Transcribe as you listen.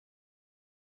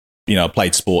I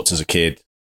played sports as a kid.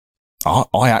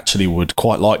 I actually would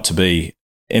quite like to be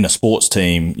in a sports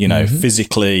team,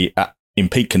 physically in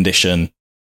peak condition,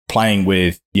 playing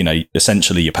with,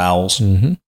 essentially your pals,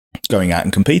 going out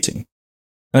and competing.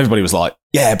 And everybody was like,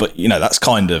 yeah, but, that's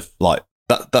kind of like,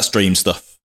 that's dream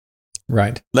stuff.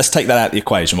 Right. Let's take that out of the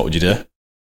equation. What would you do?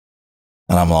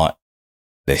 And I'm like,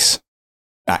 this,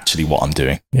 actually what I'm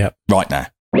doing right now.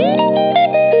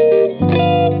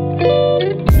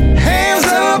 Hands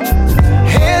up,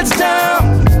 heads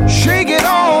down, shake it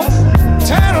off,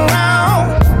 turn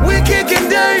around. We're kicking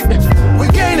dirt,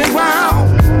 we're gaining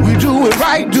ground. We do it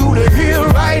right, do the here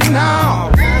right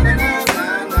now.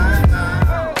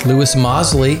 Lewis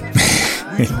Mosley.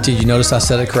 Did you notice I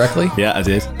said it correctly? Yeah, I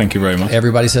did. Thank you very much.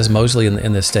 Everybody says Mosley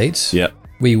in the States. Yeah.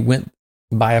 We went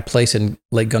by a place in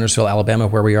Lake Guntersville, Alabama,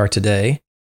 where we are today,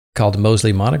 called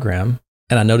Mosley Monogram.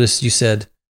 And I noticed you said,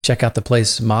 check out the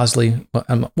place, Mosley.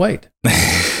 Wait.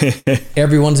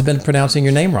 Everyone's been pronouncing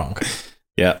your name wrong.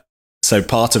 Yeah. So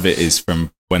part of it is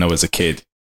from when I was a kid.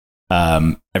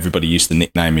 Everybody used to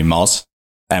nickname me Moz,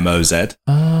 M-O-Z.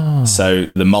 Oh. So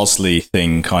the Mosley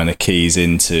thing kind of keys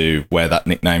into where that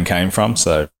nickname came from.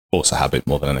 So force a habit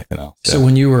more than anything else. Yeah. So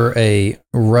when you were a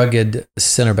rugged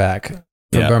center back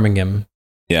from Birmingham,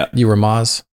 you were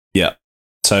Moz? Yeah.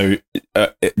 So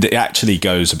it actually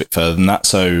goes a bit further than that.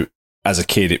 So as a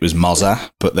kid, it was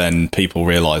Mozza, but then people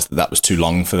realised that was too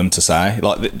long for them to say.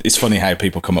 Like, it's funny how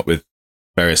people come up with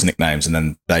various nicknames and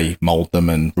then they mould them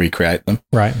and recreate them.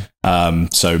 Right.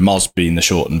 So Moz being the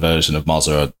shortened version of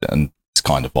Mozza, and it's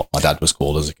kind of what my dad was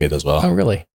called as a kid as well. Oh,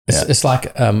 really? It's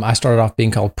like I started off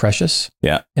being called Precious.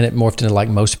 Yeah. And it morphed into like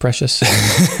Most Precious.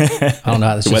 I don't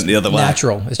know. It's just went the other way.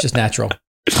 Natural. It's just natural.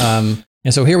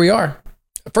 And so here we are.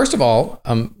 First of all,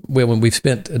 when we've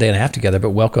spent a day and a half together, but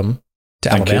welcome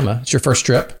to Alabama. It's your first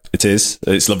trip. It is.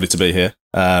 It's lovely to be here.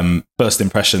 First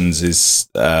impressions is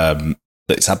that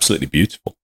it's absolutely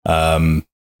beautiful.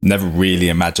 Never really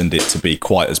imagined it to be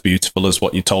quite as beautiful as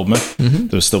what you told me. Mm-hmm.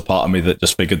 There was still part of me that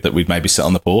just figured that we'd maybe sit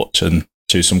on the porch and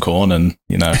chew some corn and,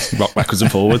 rock backwards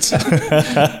and forwards.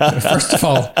 First of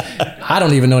all, I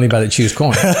don't even know anybody that chews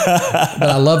corn. But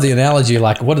I love the analogy,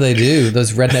 like, what do?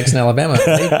 Those rednecks in Alabama,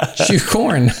 they chew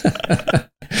corn.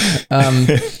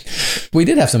 We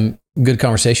did have some good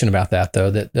conversation about that,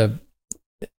 though, that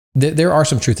there are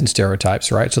some truth in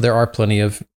stereotypes, right? So there are plenty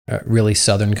of really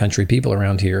Southern country people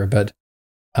around here, but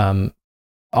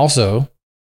also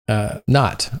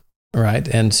not, right?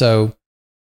 And so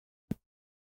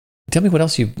tell me what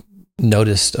else you've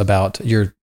noticed about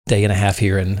your day and a half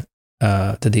here in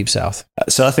the Deep South.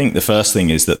 So I think the first thing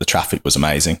is that the traffic was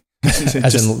amazing.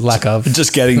 In lack of.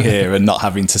 Just getting here and not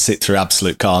having to sit through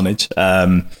absolute carnage.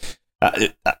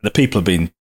 The people have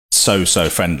been so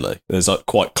friendly. There's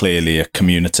quite clearly a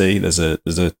community. There's a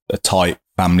tight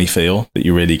family feel that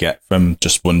you really get from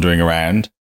just wandering around.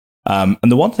 And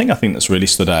the one thing I think that's really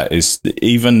stood out is that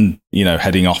even,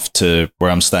 heading off to where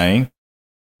I'm staying,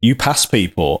 you pass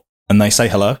people and they say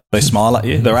hello. They smile at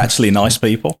you. They're actually nice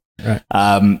people. Right.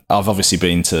 I've obviously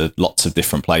been to lots of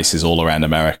different places all around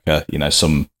America,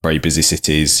 some very busy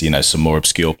cities, some more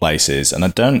obscure places. And I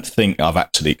don't think I've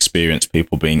actually experienced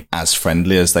people being as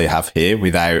friendly as they have here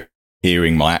without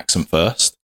hearing my accent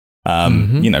first.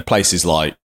 Places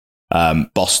like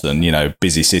Boston,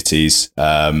 busy cities,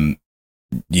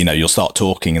 you'll start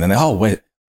talking and then,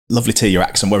 lovely to hear your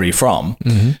accent. Where are you from?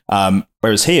 Mm-hmm.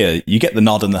 Whereas here, you get the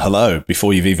nod and the hello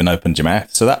before you've even opened your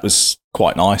mouth. So that was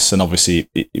quite nice. And obviously,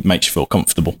 it makes you feel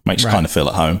comfortable, makes you kind of feel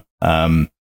at home. And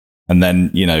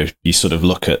then, you sort of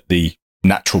look at the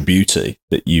natural beauty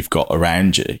that you've got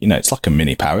around you. It's like a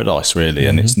mini paradise, really. Mm-hmm.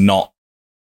 And it's not,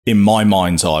 in my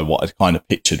mind's eye, what I kind of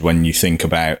pictured when you think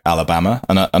about Alabama.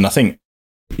 And I think,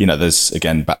 there's,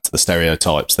 again, back to the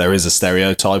stereotypes. There is a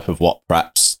stereotype of what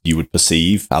perhaps you would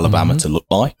perceive Alabama to look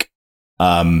like.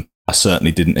 I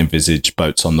certainly didn't envisage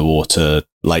boats on the water,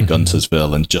 Lake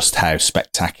Guntersville, and just how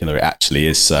spectacular it actually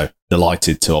is. So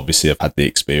delighted to obviously have had the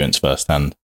experience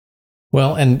firsthand.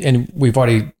 Well, and we've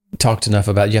already talked enough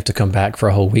about you have to come back for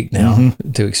a whole week now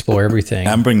to explore everything.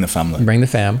 And bring the family. Bring the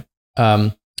fam.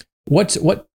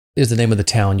 What is the name of the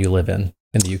town you live in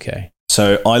the UK?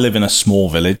 So I live in a small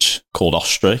village called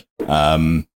Ostry.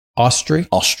 Ostry?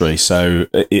 Ostry. So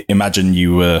imagine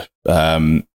you were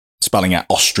spelling out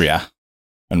Austria,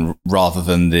 and rather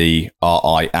than the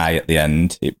R-I-A at the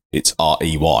end, it's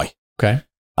R-E-Y. Okay.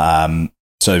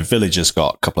 So village has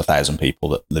got a couple of thousand people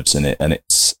that lives in it, and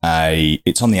it's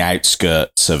on the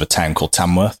outskirts of a town called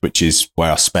Tamworth, which is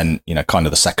where I spent, kind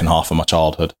of the second half of my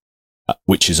childhood,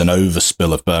 which is an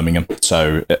overspill of Birmingham.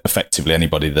 So effectively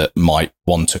anybody that might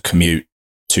want to commute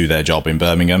to their job in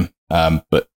Birmingham,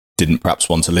 but didn't perhaps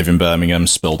want to live in Birmingham,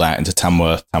 spilled out into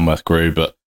Tamworth. Tamworth grew,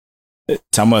 but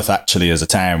Tamworth actually as a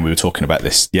town, we were talking about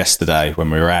this yesterday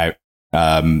when we were out,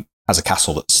 has a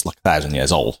castle that's like 1,000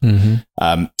 years old.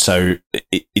 So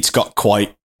it's got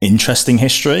quite interesting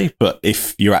history, but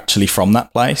if you're actually from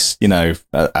that place, you know,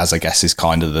 as I guess is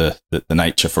kind of the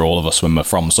nature for all of us when we're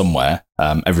from somewhere,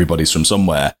 everybody's from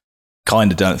somewhere,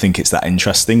 kind of don't think it's that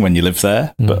interesting when you live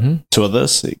there, but to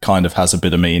others, it kind of has a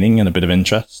bit of meaning and a bit of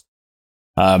interest.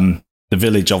 The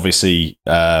village obviously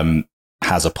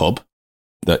has a pub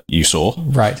that you saw.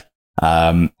 Right.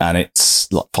 And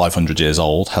it's like 500 years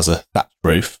old, has a thatched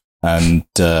roof. And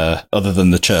other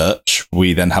than the church,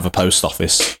 we then have a post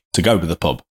office to go with the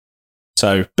pub.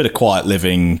 So a bit of quiet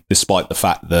living, despite the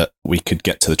fact that we could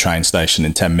get to the train station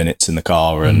in 10 minutes in the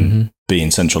car and be in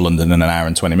central London in an hour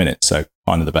and 20 minutes. So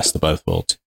kind of the best of both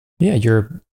worlds. Yeah,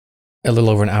 you're a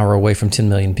little over an hour away from 10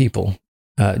 million people,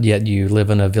 yet you live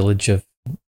in a village of,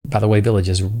 by the way, village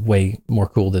is way more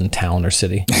cool than town or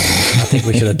city. I think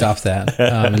we should adopt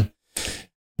that.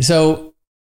 So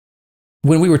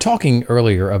when we were talking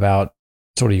earlier about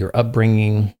sort of your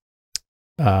upbringing,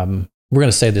 we're going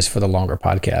to say this for the longer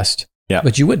podcast. Yeah.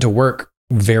 But you went to work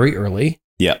very early.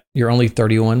 Yeah. You're only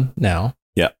 31 now.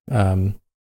 Yeah.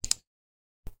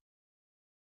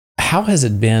 How has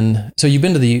it been? So you've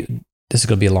been to this is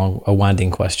going to be a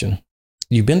winding question.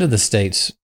 You've been to the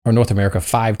States or North America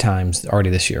 5 times already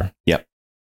this year. Yep.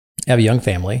 You have a young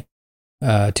family,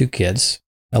 2 kids,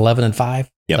 11 and 5.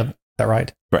 Yep. Is that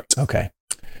right? Correct. Okay.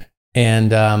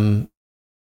 And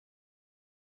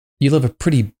you live a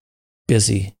pretty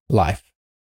busy life.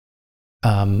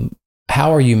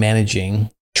 How are you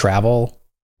managing travel,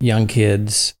 young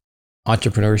kids,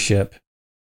 entrepreneurship?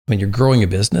 I mean, you're growing a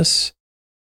business.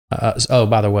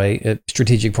 By the way, a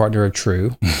strategic partner of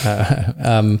True.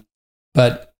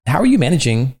 But how are you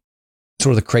managing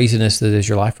sort of the craziness that is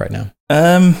your life right now?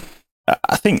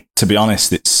 I think, to be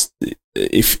honest, it's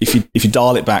if you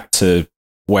dial it back to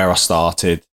where I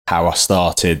started, how I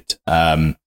started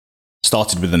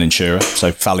with an insurer,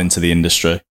 so fell into the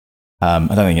industry. I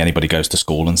don't think anybody goes to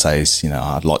school and says, you know,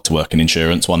 I'd like to work in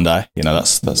insurance one day. You know,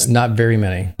 that's not very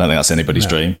many. I don't think that's anybody's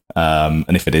dream.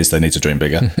 And if it is, they need to dream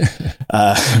bigger.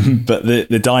 But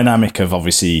the dynamic of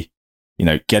obviously, you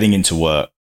know, getting into work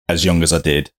as young as I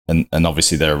did, and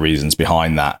obviously there are reasons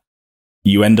behind that,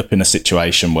 you end up in a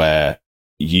situation where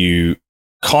you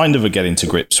kind of are getting to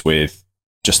grips with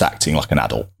just acting like an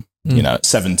adult. You know, at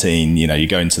 17, you know, you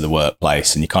go into the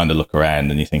workplace and you kind of look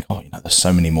around and you think, oh, you know, there's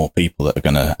so many more people that are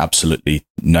going to absolutely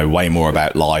know way more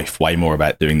about life, way more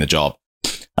about doing the job.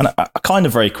 And I kind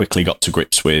of very quickly got to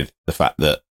grips with the fact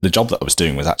that the job that I was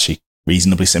doing was actually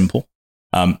reasonably simple.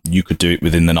 You could do it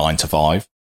within the 9 to 5.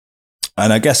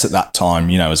 And I guess at that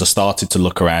time, you know, as I started to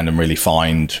look around and really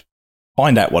find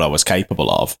out what I was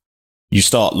capable of, you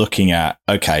start looking at,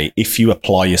 okay, if you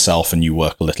apply yourself and you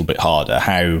work a little bit harder,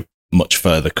 how much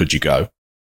further could you go?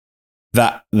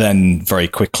 That then very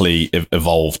quickly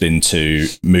evolved into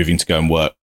moving to go and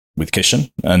work with Kishan.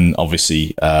 And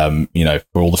obviously, you know,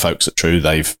 for all the folks at True,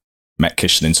 they've met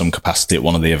Kishan in some capacity at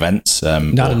one of the events.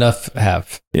 Not enough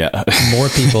have. Yeah. More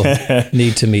people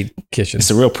need to meet Kishan. It's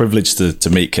a real privilege to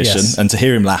meet Kishan, yes. And to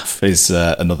hear him laugh is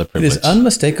another privilege. It is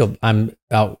unmistakable. I'm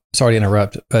sorry to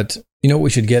interrupt, but you know what we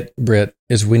should get, Britt,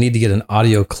 is we need to get an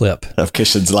audio clip of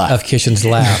Kishan's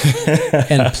laugh.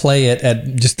 And play it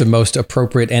at just the most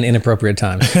appropriate and inappropriate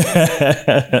times.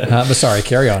 But sorry,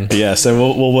 carry on. Yeah, so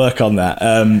we'll work on that.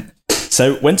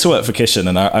 So went to work for Kishan,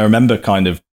 and I remember kind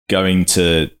of going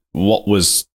to what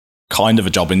was kind of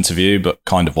a job interview, but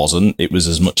kind of wasn't. It was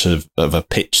as much of a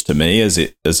pitch to me as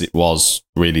it was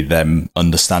really them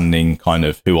understanding kind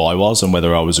of who I was and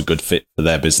whether I was a good fit for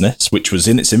their business, which was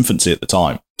in its infancy at the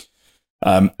time.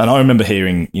 And I remember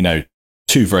hearing, you know,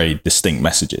 2 very distinct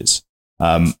messages.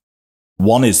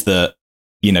 One is that,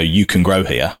 you know, you can grow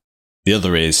here. The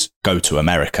other is go to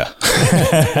America.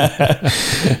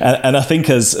 and I think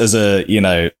as a, you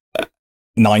know,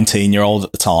 19-year-old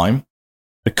at the time,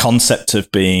 the concept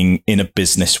of being in a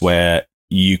business where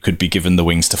you could be given the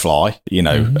wings to fly, you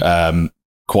know,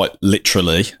 quite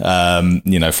literally,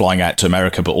 you know, flying out to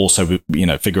America, but also, you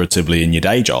know, figuratively in your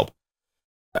day job.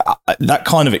 That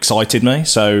kind of excited me.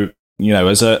 So, you know,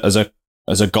 as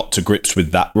I got to grips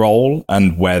with that role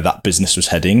and where that business was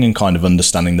heading and kind of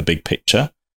understanding the big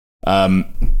picture, I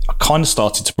kind of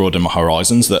started to broaden my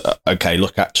horizons that, okay,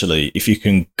 look, actually, if you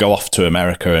can go off to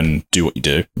America and do what you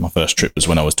do. My first trip was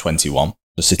when I was 21,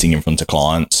 just sitting in front of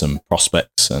clients and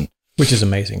prospects. Which is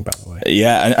amazing, by the way.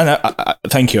 Yeah. And I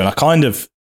thank you. And I kind of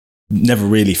never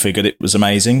really figured it was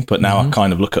amazing, but now I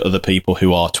kind of look at other people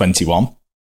who are 21.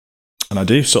 And I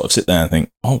do sort of sit there and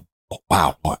think, oh,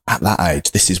 wow, that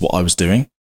age, this is what I was doing.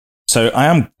 So I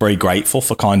am very grateful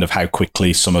for kind of how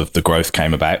quickly some of the growth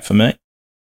came about for me.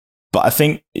 But I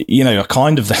think, I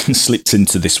kind of then slipped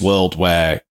into this world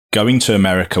where going to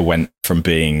America went from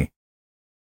being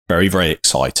very, very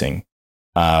exciting.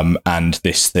 And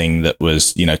this thing that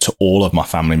was, to all of my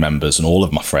family members and all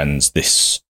of my friends,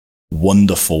 this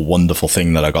wonderful, wonderful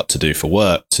thing that I got to do for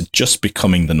work, to just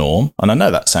becoming the norm. And I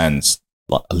know that sounds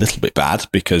like a little bit bad,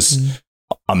 because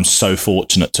I'm so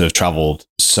fortunate to have traveled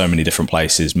so many different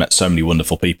places, met so many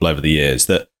wonderful people over the years,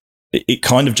 that it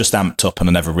kind of just amped up, and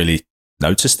I never really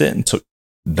noticed it and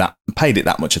paid it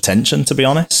that much attention, to be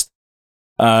honest.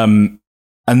 And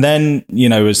then,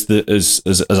 as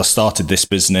I started this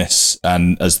business,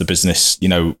 and as the business,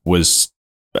 was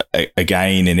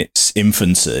again in its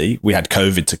infancy, we had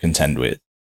COVID to contend with,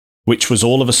 which was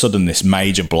all of a sudden this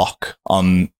major block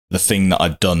on the thing that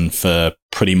I'd done for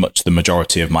pretty much the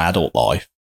majority of my adult life,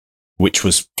 which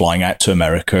was flying out to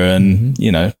America and,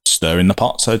 stirring the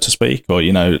pot, so to speak, or,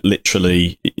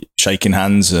 literally shaking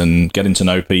hands and getting to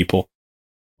know people.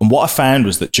 And what I found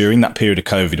was that during that period of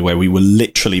COVID, where we were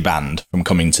literally banned from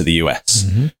coming to the US,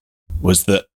 was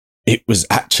that it was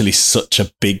actually such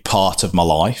a big part of my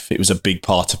life. It was a big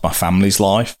part of my family's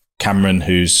life. Cameron,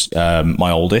 who's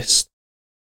my oldest,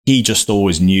 he just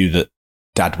always knew that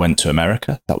Dad went to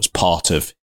America. That was part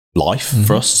of life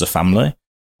for us as a family.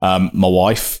 My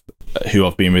wife, who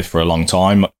I've been with for a long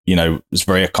time, was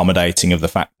very accommodating of the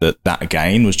fact that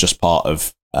again was just part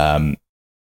of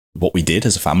what we did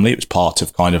as a family. It was part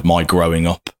of kind of my growing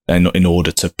up in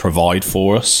order to provide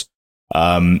for us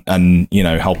and,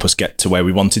 help us get to where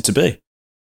we wanted to be.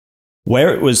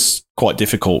 Where it was quite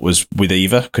difficult was with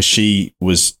Eva, because she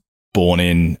was born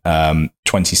in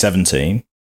 2017,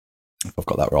 if I've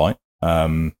got that right.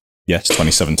 Yes,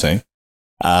 2017.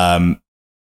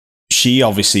 She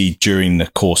obviously, during the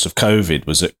course of COVID,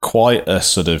 was at quite a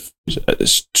sort of a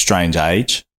strange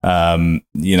age.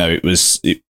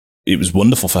 It was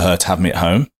wonderful for her to have me at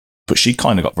home, but she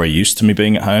kind of got very used to me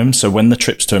being at home. So when the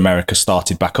trips to America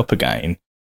started back up again,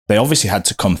 they obviously had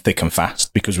to come thick and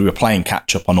fast, because we were playing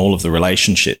catch up on all of the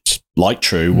relationships, like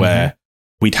True, where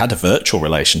we'd had a virtual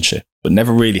relationship, but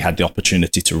never really had the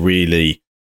opportunity to really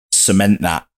cement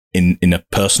that in a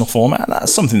personal format.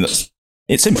 That's something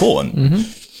it's important.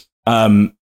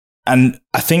 And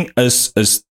I think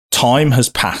as time has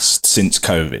passed since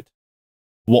COVID,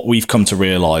 what we've come to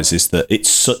realize is that it's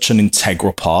such an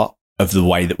integral part of the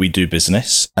way that we do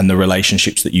business, and the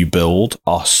relationships that you build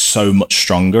are so much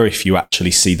stronger if you actually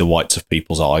see the whites of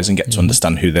people's eyes and get to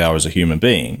understand who they are as a human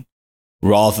being,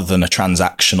 rather than a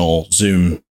transactional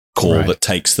Zoom call that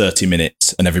takes 30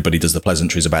 minutes and everybody does the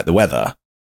pleasantries about the weather.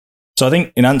 So I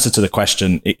think in answer to the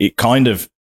question, it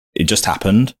just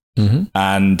happened.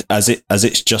 And as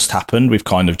it's just happened, we've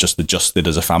kind of just adjusted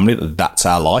as a family that that's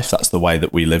our life. That's the way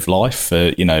that we live life,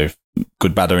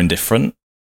 good, bad, or indifferent.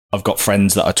 I've got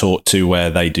friends that I talk to where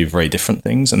they do very different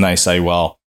things, and they say,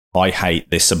 well, I hate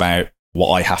this about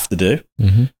what I have to do.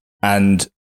 And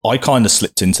I kind of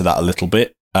slipped into that a little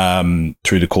bit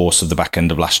through the course of the back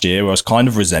end of last year, where I was kind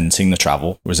of resenting the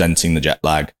travel, resenting the jet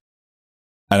lag.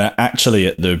 And actually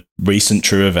at the recent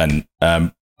True event,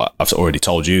 I've already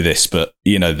told you this, but,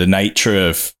 the nature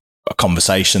of a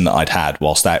conversation that I'd had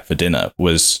whilst out for dinner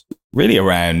was really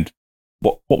around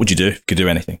what would you do if you could do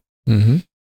anything?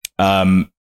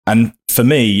 And for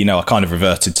me, I kind of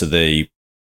reverted to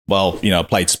I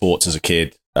played sports as a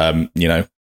kid, at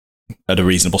a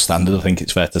reasonable standard, I think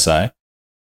it's fair to say.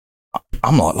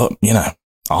 I'm like, look,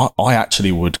 I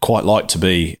actually would quite like to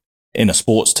be in a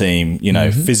sports team,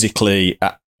 physically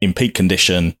in peak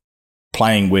condition,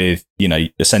 playing with,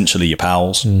 essentially your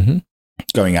pals,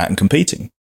 going out and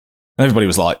competing. And everybody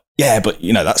was like, yeah, but,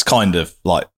 that's kind of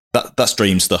like, that's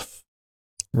dream stuff.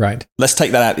 Right. Let's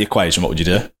take that out of the equation. What would you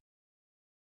do?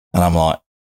 And I'm like,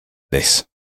 this,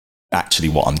 actually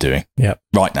what I'm doing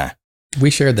right now. We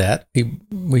shared that.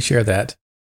 We share that.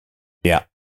 Yeah.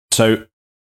 So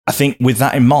I think with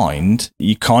that in mind,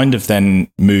 you kind of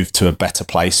then move to a better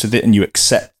place with it, and you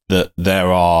accept that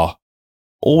there are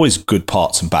always good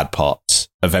parts and bad parts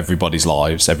of everybody's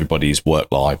lives, everybody's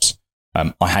work lives.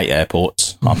 I hate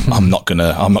airports. I'm not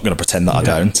gonna pretend that I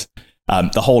don't.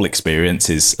 The whole experience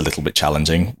is a little bit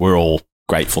challenging. We're all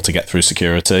grateful to get through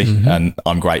security, and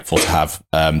I'm grateful to have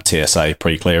TSA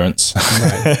pre-clearance.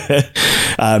 Right.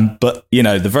 But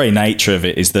the very nature of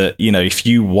it is that if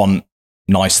you want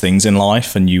nice things in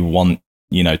life and you want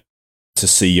to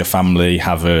see your family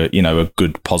have a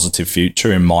good positive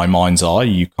future, in my mind's eye,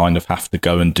 you kind of have to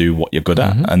go and do what you're good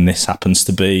at, and this happens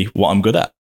to be what I'm good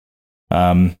at.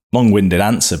 Long-winded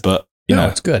answer, but you know,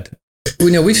 it's good.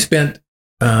 We've spent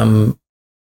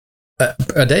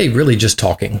a day really just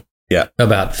talking. Yeah.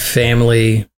 About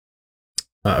family,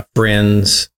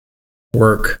 friends,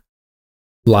 work,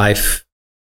 life.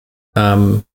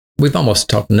 We've almost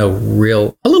talked a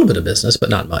little bit of business, but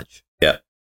not much. Yeah.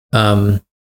 So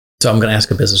I'm going to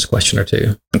ask a business question or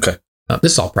two. Okay.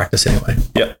 This is all practice anyway.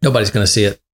 Yeah. Nobody's going to see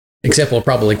it, except we'll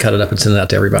probably cut it up and send it out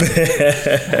to everybody.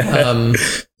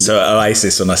 So at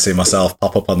Oasis, when I see myself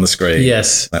pop up on the screen,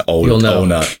 yes, you'll know. Oh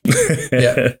no.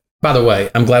 Yeah. By the way,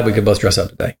 I'm glad we could both dress up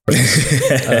today.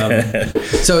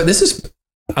 So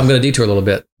I'm going to detour a little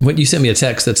bit. When you sent me a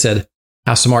text that said,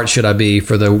 "How smart should I be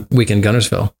for the week in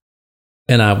Guntersville?"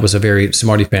 And I was a very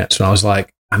smarty pants, and I was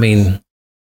like,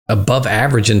 above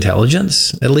average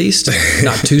intelligence, at least,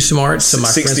 not too smart. So my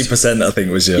 60%, I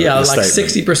think, was your like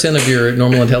statement. 60% of your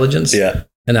normal intelligence. Yeah.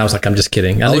 And I was like, I'm just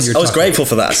kidding. I was grateful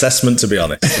for that assessment, to be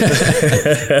honest.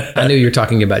 I knew you were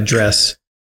talking about dress.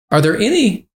 Are there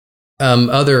any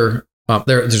other?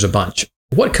 There's a bunch.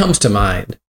 What comes to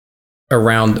mind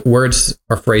around words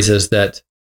or phrases that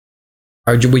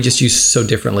we just use so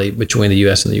differently between the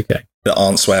US and the UK? That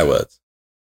aren't swear words.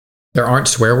 There aren't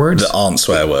swear words? That aren't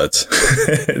swear words.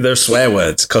 There are swear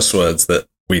words, cuss words that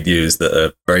we'd use that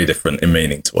are very different in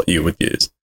meaning to what you would use.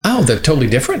 Oh, they're totally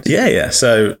different? Yeah.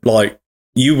 So like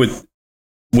we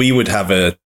would have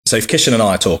so if Kishan and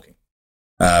I are talking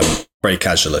very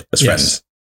casually as friends,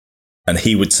 and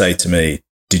he would say to me,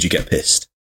 "Did you get pissed?"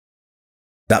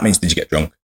 That means, did you get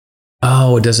drunk?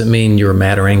 Oh, it doesn't mean you're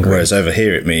mad or angry. Whereas over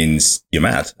here, it means you're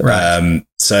mad. Right.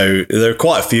 So there are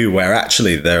quite a few where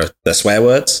actually they're swear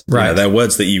words. Right. They're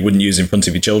words that you wouldn't use in front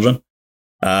of your children.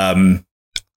 I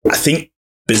think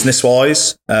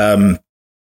business-wise, there's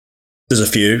a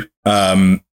few.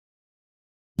 The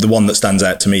one that stands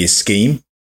out to me is scheme.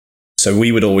 So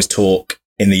we would always talk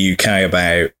in the UK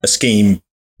about a scheme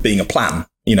being a plan,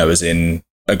 as in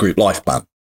a group life plan.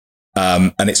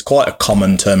 And it's quite a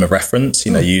common term of reference.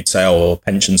 You'd say, a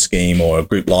pension scheme or a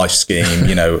group life scheme,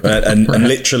 and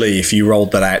literally if you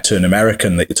rolled that out to an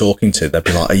American that you're talking to, they'd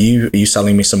be like, are you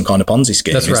selling me some kind of Ponzi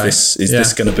scheme? That's right. Is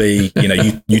this going to be,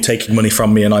 you taking money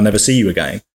from me and I never see you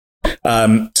again?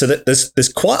 So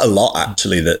there's quite a lot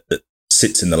actually that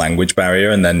sits in the language barrier.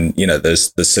 And then,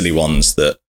 there's the silly ones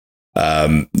that,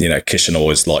 Kishan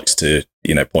always likes to,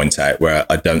 point out where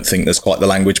I don't think there's quite the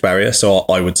language barrier. So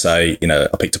I would say, I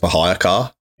picked up a hire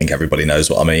car. I think everybody knows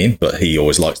what I mean, but he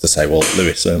always likes to say, well,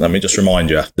 Lewis, let me just remind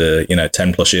you, after,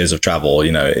 10 plus years of travel,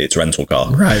 it's rental car.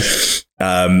 Right.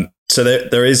 So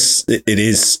it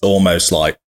is almost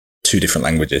like two different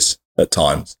languages at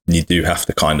times. And you do have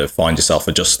to kind of find yourself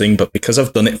adjusting, but because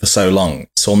I've done it for so long,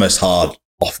 it's almost hard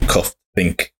off the cuff to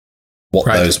think what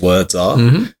those words are.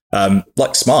 Mm-hmm.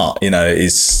 Like smart,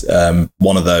 is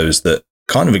one of those that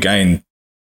kind of, again,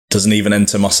 doesn't even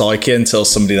enter my psyche until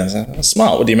somebody then says,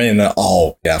 smart, what do you mean? And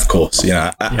oh, yeah, of course.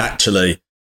 Actually,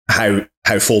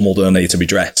 how formal do I need to be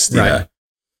dressed? Right.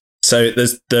 So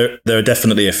there are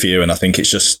definitely a few, and I think it's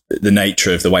just the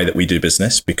nature of the way that we do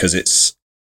business, because it's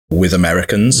with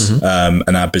Americans, mm-hmm.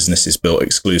 And our business is built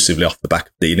exclusively off the back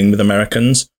of dealing with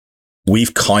Americans.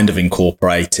 We've kind of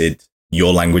incorporated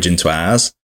your language into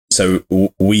ours. So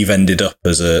we've ended up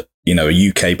as a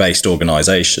UK based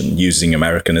organization using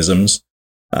Americanisms.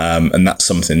 And that's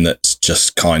something that's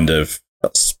just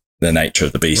that's the nature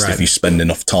of the beast. Right. If you spend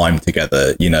enough time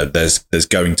together, there's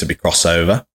going to be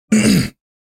crossover.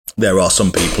 There are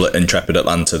some people at Intrepid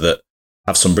Atlanta that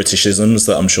have some Britishisms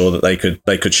that I'm sure that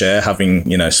they could share,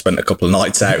 having, spent a couple of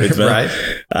nights out with them.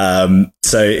 Right.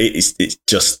 So it's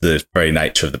just the very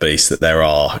nature of the beast that there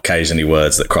are occasionally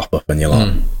words that crop up and you're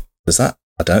like, does that?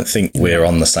 I don't think we're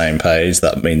on the same page.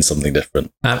 That means something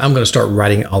different. I'm going to start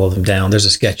writing all of them down. There's a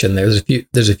sketch in there.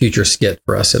 There's a future skit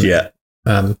for us.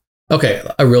 Okay.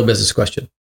 A real business question.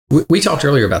 We talked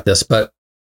earlier about this, but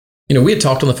we had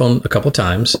talked on the phone a couple of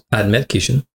times. I had met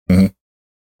Kishan. Mm-hmm.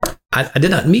 I did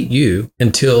not meet you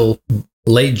until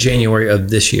late January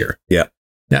of this year. Yeah.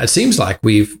 Now it seems like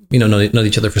we've known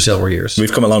each other for several years.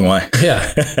 We've come a long way.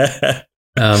 Yeah.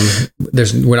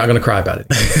 We're not going to cry about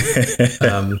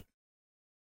it.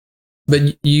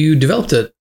 But you developed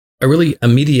a really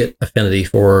immediate affinity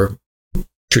for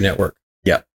True Network.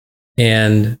 Yeah.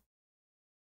 And,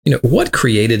 what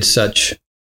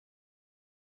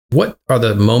are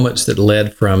the moments that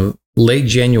led from late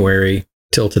January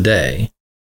till today,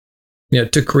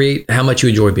 to create how much you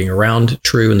enjoy being around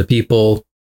True and the people?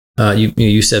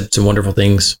 You said some wonderful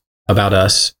things about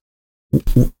us.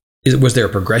 Was there a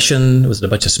progression? Was it a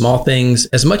bunch of small things?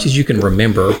 As much as you can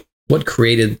remember, what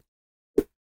created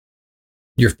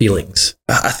your feelings?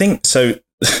 I think so.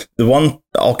 The one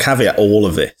I'll caveat all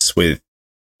of this with,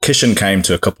 Kishan came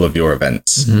to a couple of your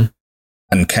events, mm-hmm.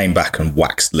 and came back and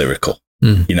waxed lyrical,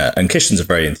 you know, and Kishan's a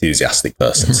very enthusiastic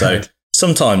person. So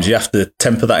sometimes you have to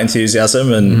temper that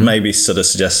enthusiasm and maybe sort of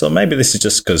suggest, well, maybe this is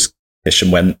just because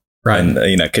Kishan went. And,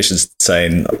 you know, Kishan's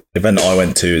saying the event I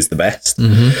went to is the best.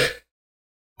 And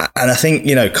I think,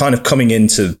 you know, kind of coming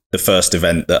into the first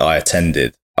event that I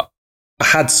attended, I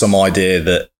had some idea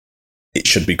that it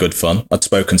should be good fun. I'd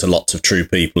spoken to lots of true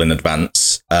people in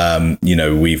advance. You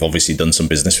know, we've obviously done some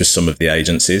business with some of the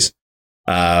agencies.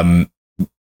 But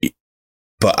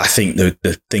I think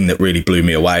the thing that really blew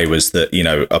me away was that, you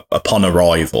know, upon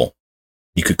arrival,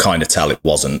 you could kind of tell it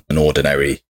wasn't an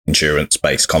ordinary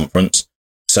insurance-based conference.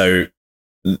 So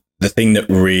the thing that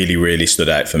really, really stood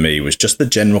out for me was just the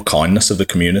general kindness of the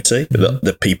community,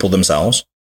 the people themselves.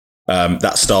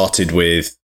 That started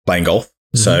with playing golf.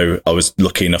 So I was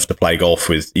lucky enough to play golf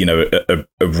with, you know,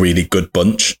 a really good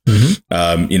bunch.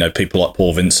 You know, people like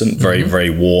Paul Vincent, very, very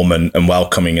warm and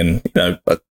welcoming. And, you know,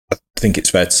 I think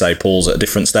it's fair to say Paul's at a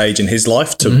different stage in his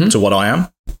life to what I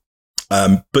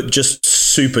am. But just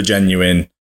super genuine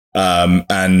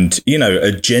and, you know,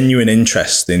 a genuine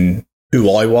interest in who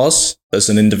I was as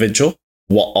an individual,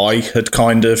 what I had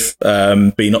kind of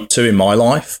been up to in my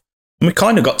life. And we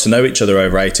kind of got to know each other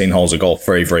over 18 holes of golf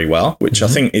very, very well, which I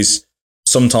think is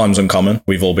sometimes uncommon.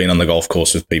 We've all been on the golf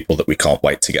course with people that we can't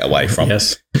wait to get away from.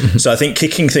 Yes. So I think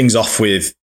kicking things off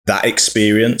with that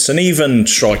experience and even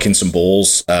striking some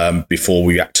balls before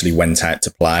we actually went out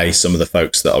to play, some of the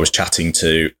folks that I was chatting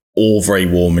to, all very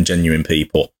warm and genuine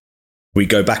people. We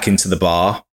go back into the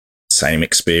bar. Same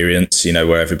experience, you know,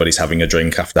 where everybody's having a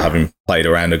drink after having played a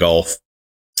round of golf.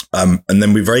 And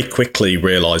then we very quickly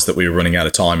realised that we were running out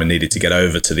of time and needed to get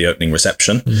over to the opening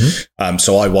reception.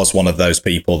 So I was one of those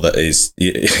people that is,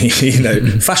 you know,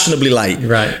 fashionably late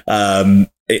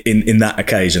in that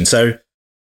occasion. So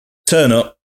turn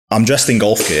up, I'm dressed in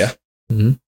golf gear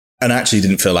and actually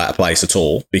didn't feel out of place at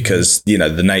all because, you know,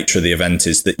 the nature of the event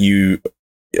is that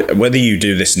whether you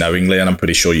do this knowingly, and I'm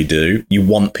pretty sure you do, you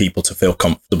want people to feel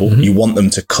comfortable. You want them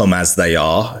to come as they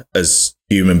are, as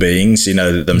human beings, you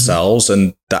know, themselves.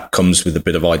 And that comes with a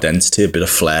bit of identity, a bit of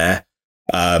flair.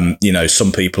 You know,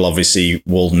 some people obviously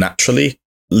will naturally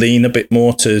lean a bit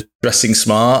more to dressing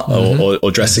smart or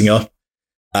dressing up.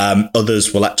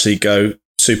 Others will actually go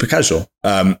super casual.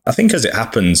 I think as it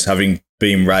happens, having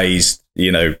been raised,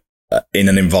 you know, in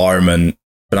an environment,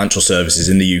 financial services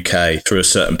in the UK through a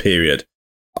certain period,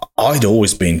 I'd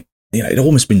always been, you know, it'd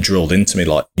almost been drilled into me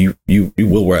like you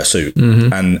will wear a suit,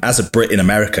 and as a Brit in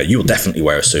America, you will definitely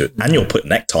wear a suit, and you'll put a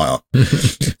necktie on.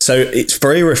 So it's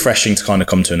very refreshing to kind of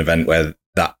come to an event where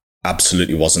that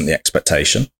absolutely wasn't the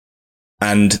expectation,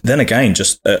 and then again,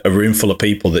 just a room full of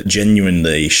people that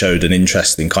genuinely showed an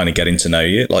interest in kind of getting to know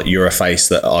you. Like you're a face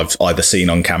that I've either seen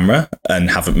on camera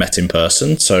and haven't met in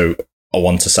person, so I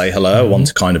want to say hello. I want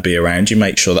to kind of be around you,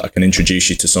 make sure that I can introduce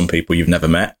you to some people you've never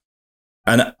met.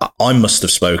 And I must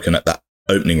have spoken at that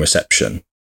opening reception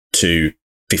to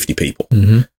 50 people,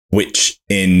 which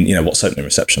in, you know, what's opening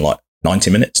reception like 90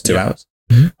 minutes, 2 hours.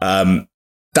 That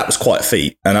was quite a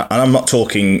feat. And I'm not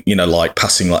talking, you know, like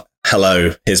passing like,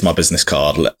 hello, here's my business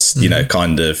card. Let's, you know,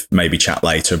 kind of maybe chat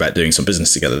later about doing some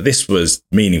business together. This was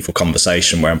meaningful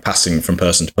conversation where I'm passing from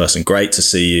person to person. Great to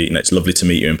see you. You know, it's lovely to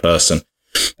meet you in person.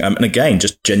 And again,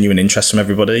 just genuine interest from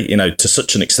everybody, you know, to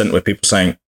such an extent where people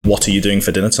saying, what are you doing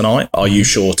for dinner tonight? Are you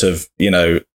short of, you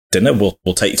know, dinner?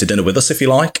 We'll take you to dinner with us if you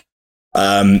like.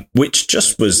 Which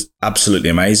just was absolutely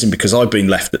amazing because I've been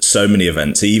left at so many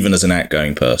events, even as an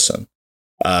outgoing person,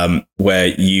 where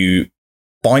you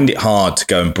find it hard to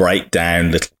go and break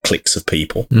down little cliques of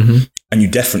people. And you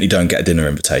definitely don't get a dinner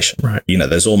invitation. Right. You know,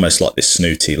 there's almost like this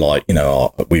snooty, like, you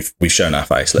know, we've shown our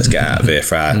face. Let's get out of here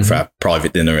for our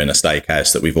private dinner in a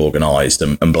steakhouse that we've organised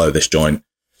and blow this joint.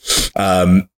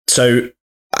 So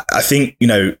I think, you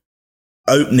know,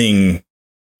 opening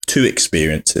 2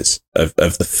 experiences of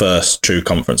the first true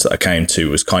conference that I came to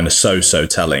was kind of so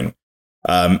telling.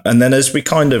 And then as we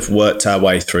kind of worked our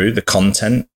way through, the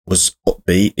content was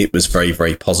upbeat. It was very,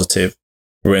 very positive.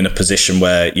 We're in a position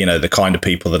where, you know, the kind of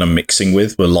people that I'm mixing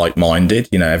with were like-minded.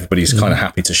 You know, everybody's kind of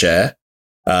happy to share.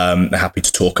 They're happy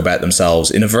to talk about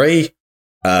themselves in a very,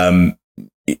 in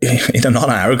a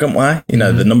non-arrogant way. You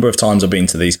know, the number of times I've been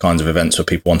to these kinds of events where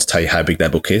people want to tell you how big their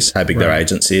book is, how big their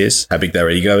agency is, how big their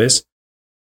ego is.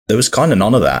 There was kind of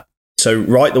none of that. So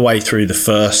right the way through the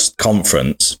first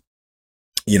conference,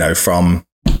 you know, from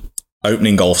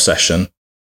opening golf session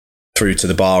through to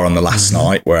the bar on the last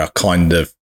night where I kind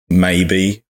of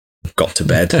maybe got to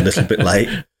bed a little bit late,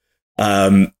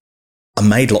 I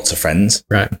made lots of friends.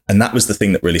 Right. And that was the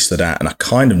thing that really stood out. And I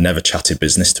kind of never chatted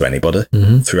business to anybody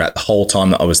throughout the whole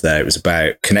time that I was there. It was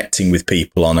about connecting with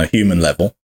people on a human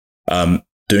level.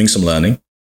 doing some learning,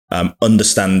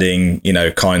 understanding,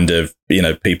 kind of,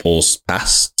 people's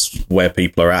pasts, where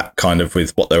people are at kind of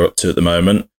with what they're up to at the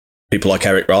moment. People like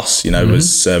Eric Ross,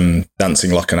 was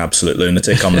dancing like an absolute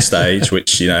lunatic on the stage,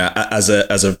 which, as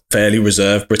a fairly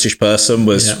reserved British person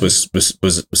was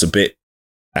a bit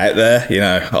out there.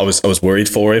 I was worried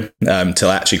for him till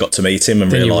I actually got to meet him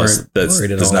and realised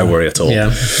there's no worry at all.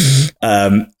 Yeah.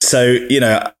 So,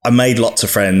 I made lots of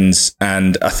friends,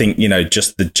 and I think,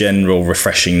 just the general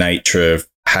refreshing nature of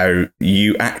how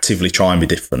you actively try and be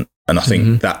different. And I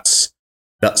think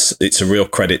it's a real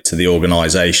credit to the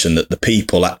organisation that the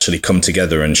people actually come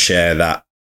together and share that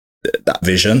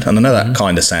vision. And I know that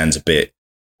kind of sounds a bit,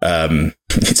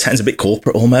 it sounds a bit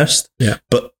corporate almost. Yeah.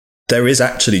 But there is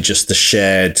actually just the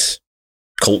shared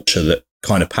culture that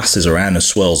kind of passes around and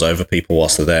swirls over people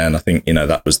whilst they're there. And I think,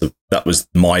 that was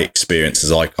my experience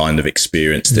as I kind of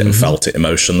experienced it and felt it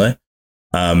emotionally.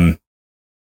 And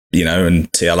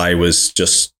TLA was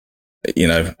just,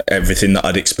 everything that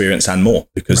I'd experienced and more,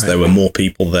 because there were more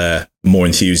people there, more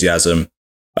enthusiasm.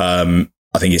 I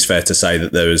think it's fair to say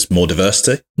that there was more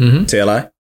diversity,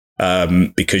 TLA,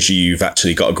 because you've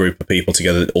actually got a group of people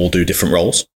together that all do different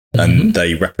roles, and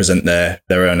they represent their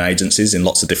own agencies in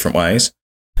lots of different ways.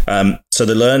 So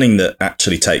the learning that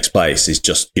actually takes place is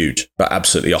just huge, but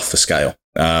absolutely off the scale.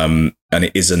 And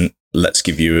it isn't, let's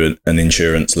give you an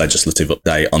insurance legislative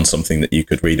update on something that you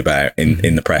could read about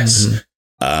in the press.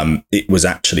 It was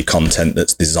actually content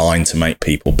that's designed to make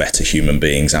people better human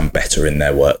beings and better in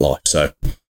their work life. So,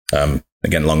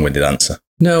 again, long-winded answer.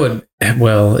 No,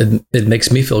 it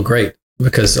makes me feel great,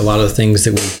 because a lot of the things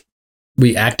that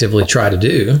we actively try to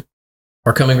do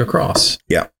are coming across.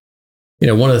 Yeah.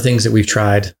 One of the things that we've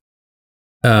tried,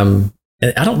 and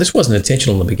this wasn't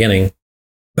intentional in the beginning,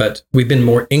 but we've been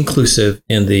more inclusive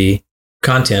in the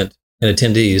content and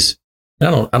attendees.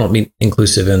 And I don't mean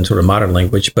inclusive in sort of modern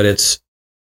language, but it's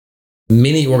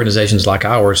many organizations like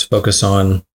ours focus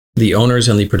on the owners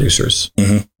and the producers.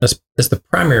 That's the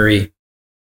primary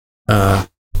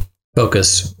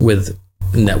focus with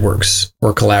networks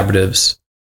or collaboratives.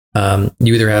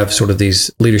 You either have sort of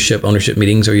these leadership ownership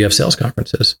meetings, or you have sales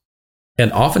conferences.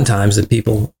 And oftentimes the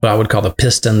people, what I would call the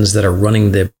pistons that are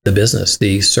running the business,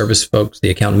 the service folks, the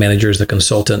account managers, the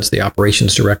consultants, the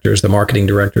operations directors, the marketing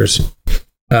directors,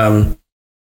 they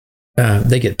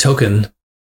get token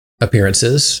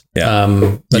appearances.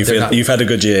 Yeah. You've had a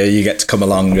good year. You get to come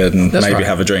along and maybe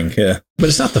have a drink. Yeah. But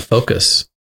it's not the focus.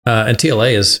 And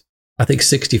TLA is, I think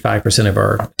 65% of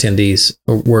our attendees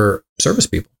were service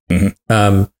people,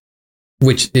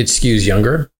 which it skews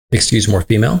younger, it skews more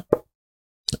female.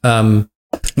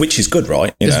 Which is good,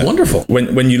 right? It's wonderful.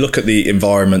 When you look at the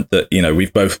environment that,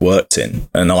 we've both worked in,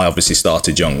 and I obviously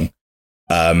started young,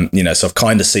 so I've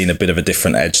kind of seen a bit of a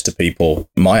different edge to people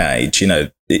my age.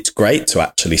 It's great to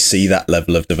actually see that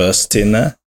level of diversity in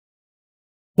there.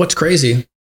 What's crazy,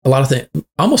 a lot of things,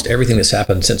 almost everything that's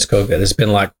happened since COVID has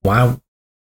been like, wow.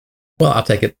 Well, I'll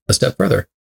take it a step further.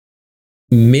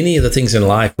 Many of the things in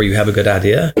life where you have a good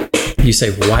idea, you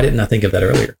say, why didn't I think of that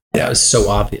earlier? Yeah. That was so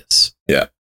obvious. Yeah.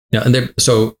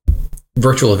 So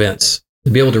virtual events,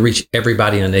 to be able to reach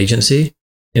everybody in an agency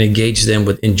and engage them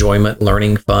with enjoyment,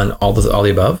 learning, fun, all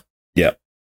the above. Yeah.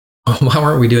 Why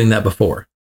weren't we doing that before?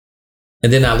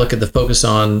 And then I look at the focus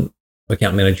on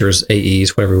account managers,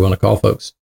 AEs, whatever we want to call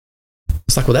folks.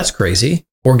 It's like, well, that's crazy.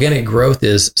 Organic growth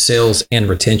is sales and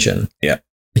retention. Yeah.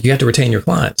 You have to retain your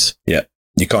clients. Yeah.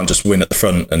 You can't just win at the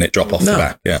front and it drop off the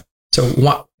back. Yeah.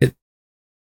 So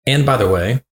and by the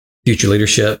way, future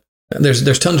leadership,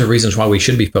 there's tons of reasons why we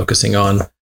should be focusing on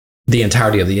the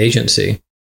entirety of the agency,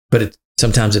 but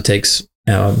sometimes it takes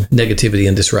negativity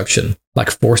and disruption, like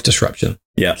forced disruption.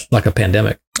 Yeah. Like a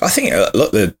pandemic. I think,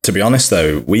 look, to be honest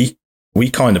though, we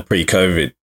kind of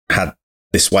pre-COVID had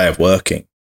this way of working.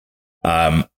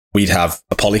 We'd have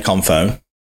a Polycom phone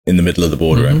in the middle of the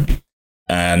boardroom.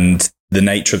 And the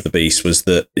nature of the beast was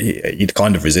that you'd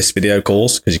kind of resist video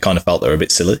calls because you kind of felt they were a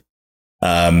bit silly.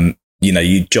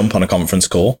 You jump on a conference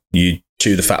call, you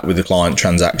chew the fat with the client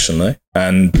transactionally,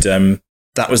 and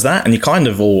that was that. And you kind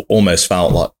of almost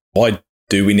felt like, why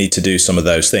do we need to do some of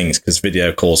those things? Because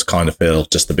video calls kind of feel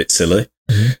just a bit silly.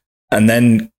 And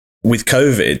then with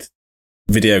COVID,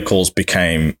 video calls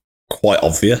became quite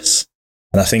obvious.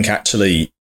 And I think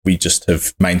actually we just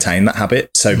have maintained that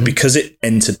habit. So because it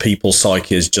entered people's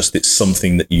psyche as just it's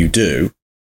something that you do,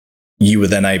 you were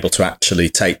then able to actually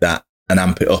take that and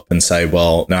amp it up and say,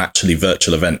 well, no, actually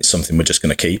virtual event is something we're just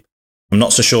going to keep. I'm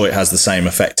not so sure it has the same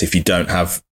effect if you don't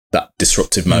have that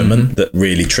disruptive moment that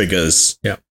really triggers,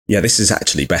 this is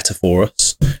actually better for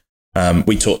us.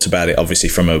 We talked about it obviously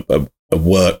from a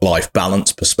work-life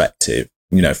balance perspective.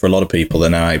 for a lot of people, they're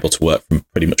now able to work from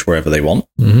pretty much wherever they want.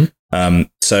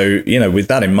 So, with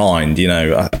that in mind,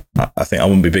 I think I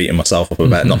wouldn't be beating myself up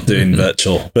about not doing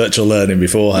virtual learning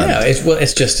beforehand. Yeah,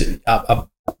 it's just, I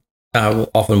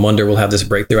often wonder, we'll have this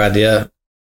breakthrough idea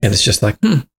and it's just like,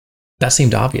 that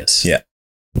seemed obvious. Yeah.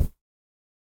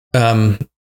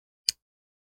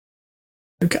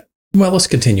 Okay. Well, let's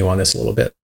continue on this a little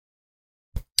bit.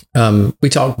 We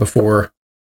talked before.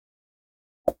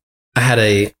 I had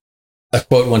a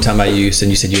quote one time I used, and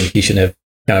you said you and Keishan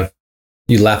have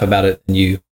you laugh about it, and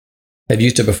you have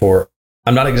used it before.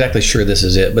 I'm not exactly sure this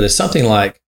is it, but it's something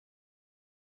like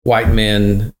white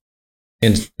men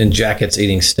in jackets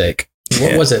eating steak.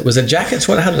 What was it? Was it jackets?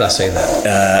 How did I say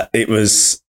that? It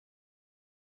was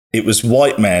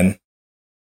white men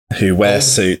who wear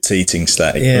suits eating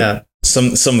steak. Yeah.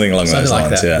 Something along those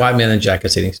lines. Yeah. White men in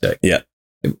jackets eating steak. Yeah.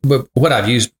 But what I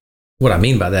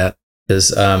mean by that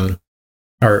is, are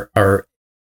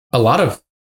a lot of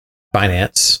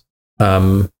finance,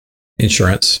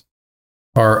 insurance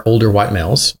are older white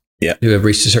males who have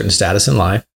reached a certain status in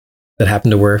life that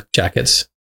happen to wear jackets,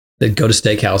 that go to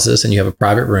steakhouses, and you have a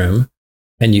private room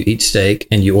and you eat steak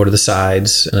and you order the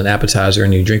sides and an appetizer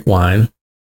and you drink wine.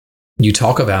 You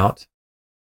talk about,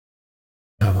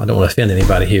 I don't want to offend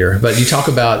anybody here, but you talk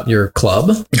about your club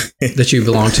that you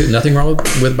belong to. Nothing wrong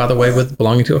with, by the way, with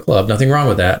belonging to a club. Nothing wrong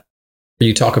with that.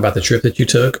 You talk about the trip that you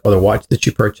took or the watch that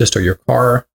you purchased or your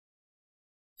car.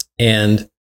 And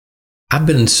I've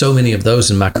been in so many of those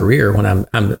in my career when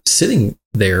I'm sitting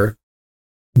there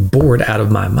bored out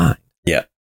of my mind. Yeah.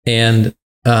 And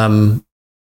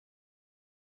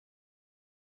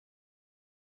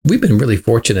we've been really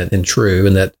fortunate in True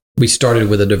in that we started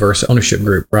with a diverse ownership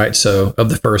group, right? So of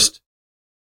the first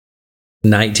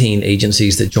 19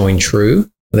 agencies that joined True,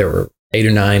 there were 8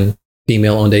 or 9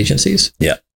 female-owned agencies.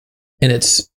 Yeah. And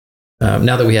it's,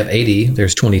 now that we have 80,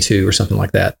 there's 22 or something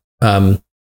like that.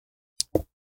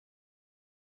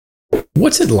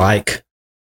 What's it like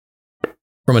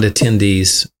from an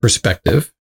attendee's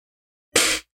perspective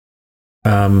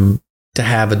to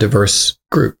have a diverse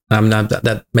group?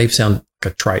 That may sound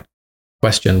like a trite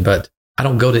question, but I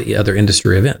don't go to other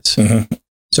industry events. Mm-hmm.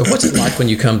 So what's it like when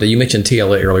you come to, you mentioned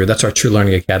TLA earlier, that's our True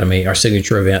Learning Academy, our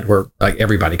signature event where like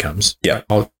everybody comes. Yeah.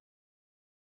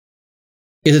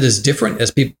 Is it as different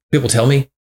as people tell me?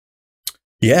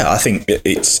 Yeah, I think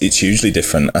it's hugely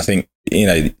different. I think,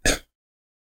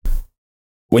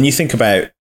 when you think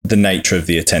about the nature of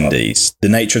the attendees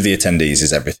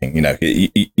is everything.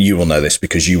 You will know this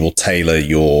because you will tailor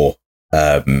your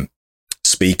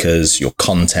speakers, your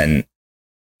content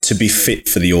to be fit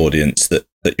for the audience that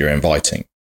you're inviting.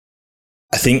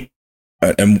 I think,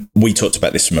 and we talked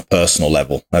about this from a personal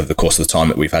level over the course of the time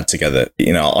that we've had together.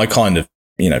 I kind of,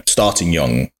 starting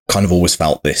young, kind of always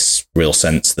felt this real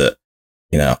sense that,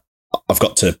 I've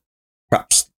got to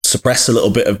perhaps suppress a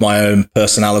little bit of my own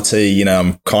personality.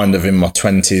 I'm kind of in my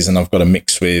 20s and I've got to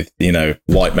mix with,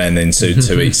 white men in suits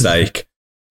who eat steak.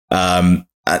 And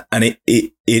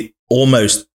it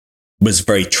almost was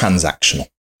very transactional.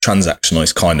 Transactional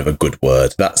is kind of a good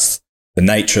word. That's the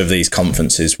nature of these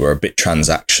conferences were a bit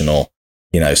transactional.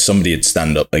 Somebody would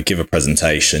stand up, they'd give a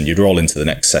presentation, you'd roll into the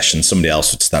next session, somebody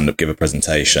else would stand up, give a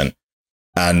presentation.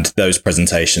 And those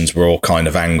presentations were all kind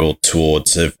of angled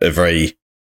towards a very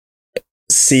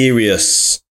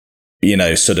serious,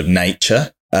 sort of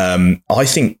nature. I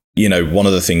think, one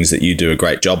of the things that you do a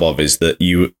great job of is that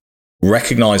you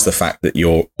recognize the fact that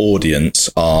your audience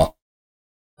are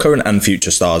current and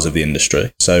future stars of the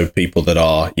industry. So people that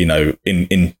are,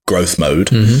 in growth mode.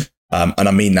 Mm-hmm. And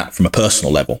I mean that from a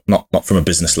personal level, not from a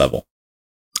business level.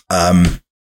 And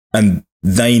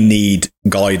they need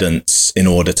guidance in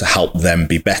order to help them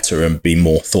be better and be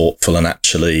more thoughtful and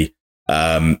actually,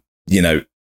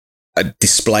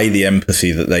 display the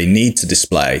empathy that they need to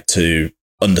display to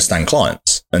understand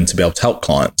clients and to be able to help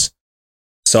clients.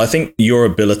 So I think your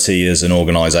ability as an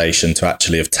organization to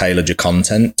actually have tailored your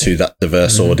content to that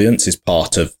diverse audience is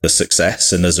part of the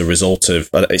success. And as a result of,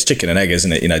 it's chicken and egg,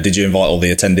 isn't it? Did you invite all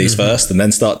the attendees first and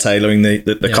then start tailoring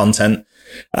the content?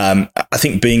 I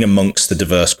think being amongst the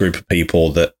diverse group of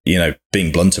people that,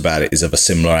 being blunt about it, is of a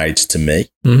similar age to me,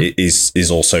 it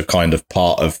is also kind of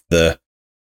part of the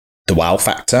wow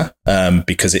factor,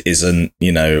 because it isn't,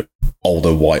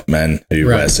 older white men who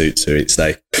wear suits who eat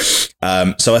steak.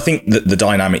 So I think that the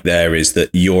dynamic there is that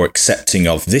you're accepting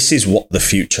of this is what the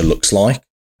future looks like.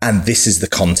 And this is the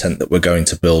content that we're going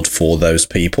to build for those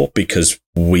people because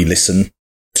we listen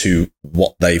to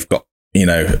what they've got,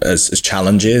 as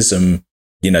challenges. And,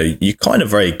 you're kind of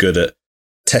very good at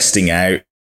testing out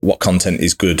what content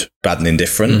is good, bad and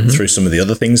indifferent through some of the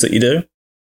other things that you do.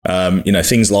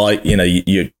 Things like,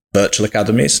 your virtual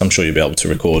academies. I'm sure you'll be able to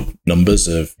record numbers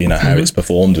of, how it's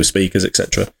performed with speakers,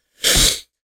 etc.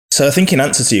 So I think in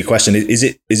answer to your question, is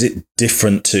it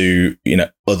different to,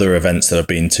 other events that I've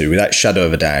been to? Without shadow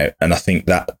of a doubt. And I think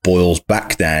that boils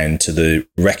back down to the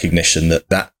recognition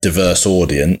that diverse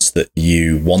audience that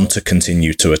you want to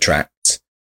continue to attract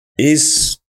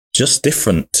is just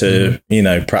different to,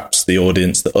 perhaps the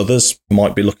audience that others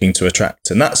might be looking to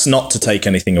attract. And that's not to take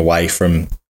anything away from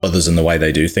others and the way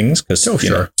they do things, because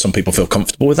some people feel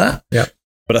comfortable with that. Yeah.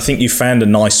 But I think you found a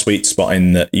nice sweet spot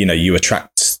in that, you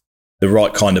attract the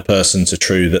right kind of person to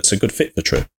True that's a good fit for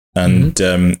True. And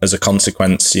as a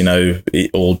consequence,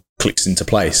 it all clicks into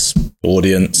place.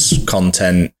 Audience,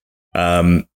 content,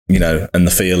 and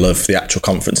the feel of the actual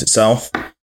conference itself.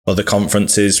 Other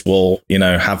conferences will,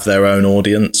 have their own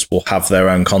audience, will have their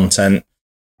own content,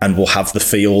 and will have the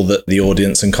feel that the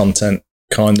audience and content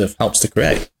kind of helps to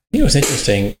create. It's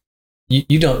interesting.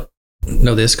 You don't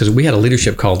know this because we had a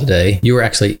leadership call today. You were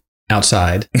actually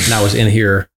outside, and I was in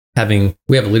here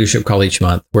we have a leadership call each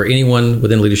month where anyone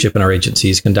within leadership in our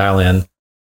agencies can dial in.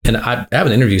 And I have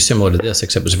an interview similar to this,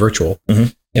 except it was virtual.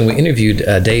 Mm-hmm. And we interviewed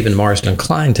Dave and Marsden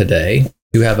Klein today,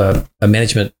 who have a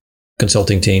management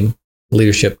consulting team,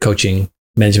 leadership coaching,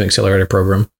 management accelerator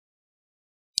program.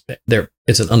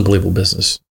 It's an unbelievable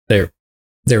business. They're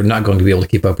not going to be able to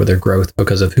keep up with their growth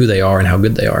because of who they are and how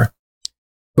good they are.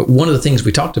 But one of the things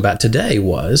we talked about today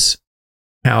was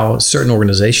how certain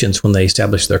organizations, when they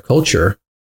establish their culture,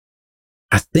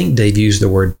 I think Dave used the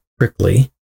word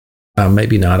prickly.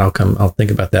 Maybe not. I'll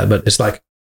think about that. But it's like,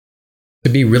 to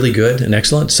be really good and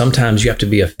excellent, sometimes you have to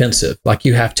be offensive. Like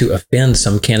you have to offend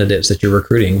some candidates that you're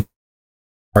recruiting,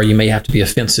 or you may have to be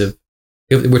offensive.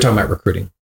 We're talking about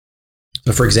recruiting.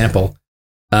 So for example,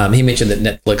 he mentioned that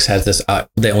Netflix has this,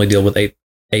 they only deal with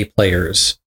A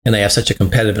players, and they have such a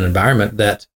competitive environment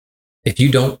that if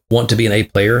you don't want to be an A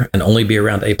player and only be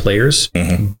around A players,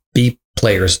 B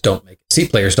players don't make it. C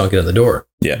players don't get in the door.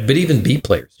 Yeah. But even B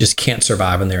players just can't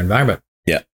survive in their environment.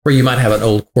 Yeah. Where you might have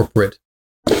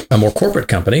a more corporate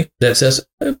company that says,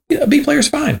 B player's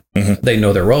fine. Mm-hmm. They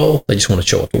know their role. They just want to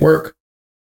show up to work.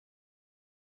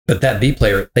 But that B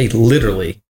player, they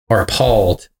literally are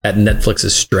appalled at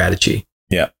Netflix's strategy.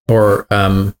 Yeah. Or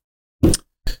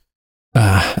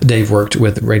Dave worked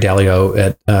with Ray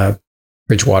Dalio at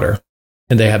Bridgewater,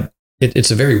 and they have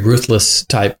it's a very ruthless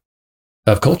type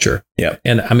of culture. Yeah.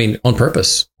 And I mean, on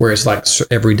purpose, where it's like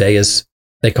every day is,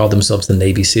 they call themselves the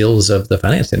Navy SEALs of the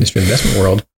finance industry, investment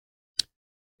world.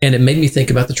 And it made me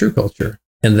think about the True culture,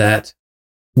 and that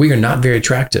we are not very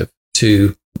attractive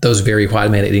to those very white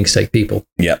man eating steak people.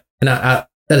 Yeah. And I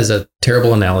that is a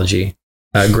terrible analogy,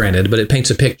 granted, but it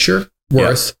paints a picture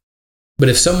worth. Yeah. But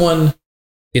if someone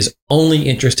is only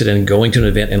interested in going to an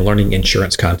event and learning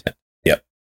insurance content,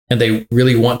 and they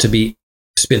really want to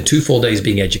spend 2 full days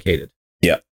being educated,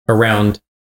 around,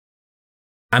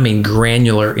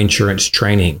 granular insurance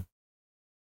training,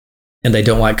 and they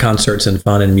don't like concerts and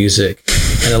fun and music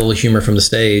and a little humor from the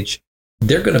stage,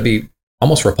 they're going to be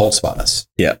almost repulsed by us.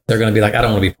 Yeah. They're going to be like, I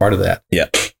don't want to be part of that. Yeah.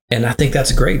 And I think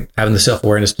that's great, having the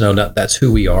self-awareness to know that that's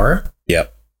who we are. Yeah.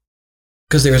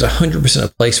 Because there's 100% a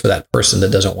place for that person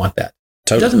that doesn't want that.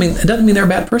 Totally. It doesn't mean they're a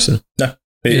bad person. No.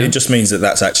 It just means that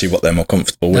that's actually what they're more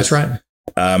comfortable with. That's right.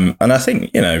 And I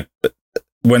think,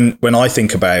 when I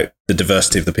think about the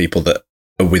diversity of the people that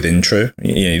are within True,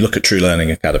 you look at True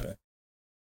Learning Academy,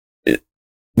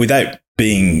 without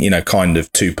being, kind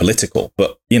of too political,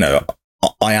 but,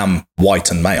 I am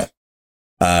white and male,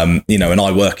 and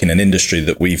I work in an industry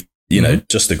that we've,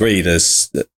 just agreed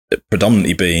as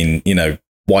predominantly being,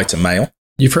 white and male.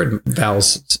 You've heard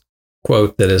Val's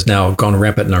quote that has now gone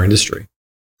rampant in our industry,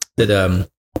 that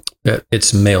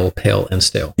it's male, pale, and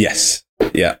stale. Yes.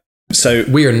 Yeah. So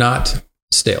we are not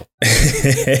stale.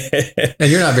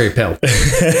 And you're not very pale.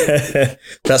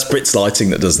 That's Brits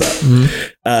Lighting that does that.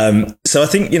 Mm-hmm. So I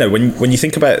think, when you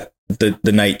think about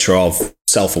the nature of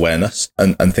self-awareness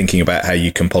and thinking about how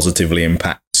you can positively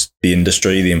impact the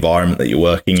industry, the environment that you're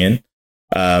working in,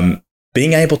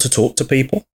 being able to talk to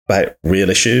people about real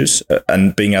issues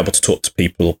and being able to talk to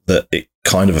people that it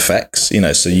kind of affects,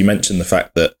 so you mentioned the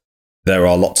fact that there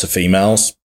are lots of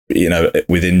females,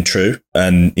 within True,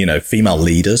 and, female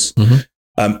leaders.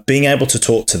 Mm-hmm. Being able to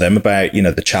talk to them about,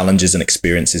 the challenges and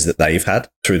experiences that they've had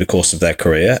through the course of their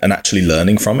career and actually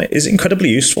learning from it is incredibly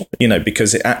useful,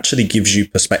 because it actually gives you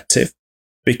perspective.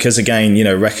 Because again,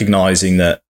 recognizing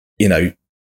that,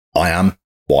 I am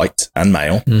white and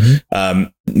male, mm-hmm.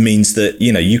 Means that,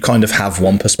 you kind of have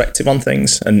one perspective on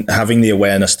things, and having the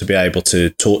awareness to be able to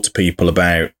talk to people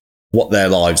about what their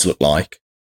lives look like,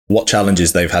 what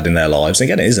challenges they've had in their lives. And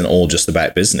again, it isn't all just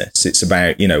about business. It's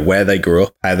about, where they grew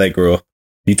up, how they grew up.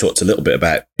 You talked a little bit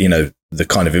about, the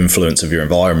kind of influence of your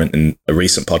environment in a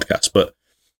recent podcast, but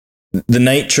the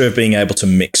nature of being able to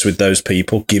mix with those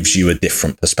people gives you a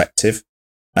different perspective.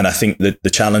 And I think that the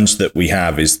challenge that we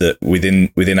have is that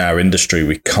within our industry,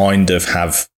 we kind of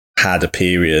have had a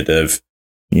period of,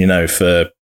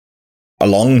 for a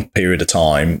long period of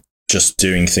time, just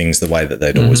doing things the way that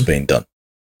they'd always been done.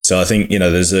 So I think,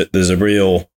 there's a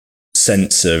real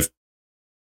sense of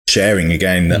sharing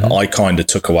again that I kind of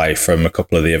took away from a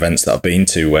couple of the events that I've been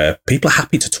to, where people are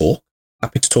happy to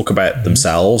talk about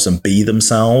themselves and be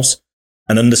themselves,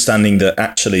 and understanding that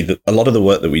actually a lot of the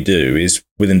work that we do is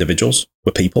with individuals.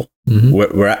 We're people.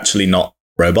 We're actually not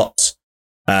robots.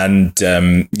 And,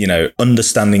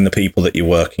 understanding the people that you're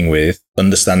working with,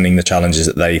 understanding the challenges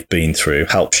that they've been through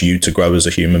helps you to grow as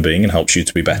a human being and helps you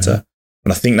to be better.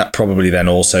 And I think that probably then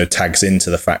also tags into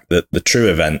the fact that the true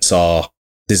events are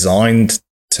designed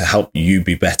to help you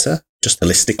be better, just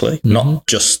holistically, not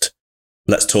just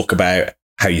let's talk about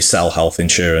how you sell health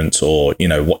insurance or,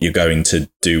 what you're going to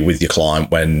do with your client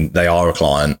when they are a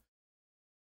client.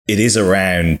 It is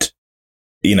around,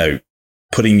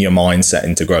 putting your mindset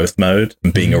into growth mode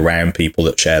and being around people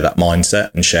that share that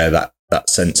mindset and share that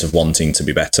sense of wanting to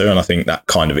be better. And I think that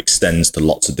kind of extends to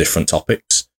lots of different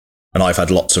topics. And I've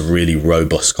had lots of really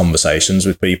robust conversations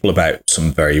with people about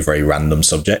some very, very random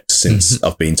subjects since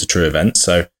I've been to True events.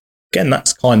 So again,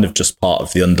 that's kind of just part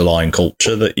of the underlying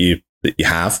culture that you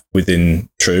have within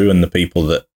True and the people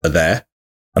that are there.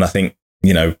 And I think,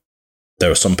 there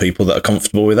are some people that are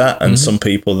comfortable with that and some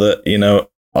people that,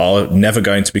 are never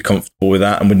going to be comfortable with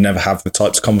that and would never have the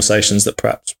types of conversations that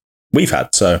perhaps we've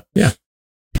had. So, yeah.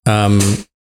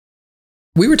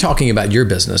 We were talking about your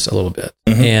business a little bit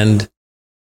and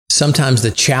sometimes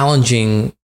the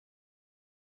challenges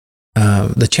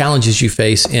you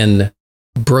face in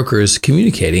brokers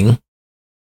communicating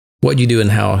what you do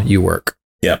and how you work.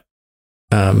 Yeah.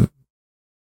 And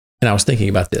I was thinking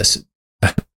about this.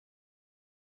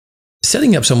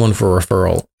 Setting up someone for a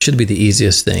referral should be the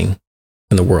easiest thing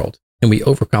in the world. And we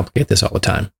overcomplicate this all the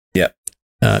time. Yeah.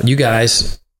 You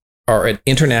guys are an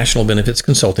international benefits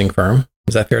consulting firm.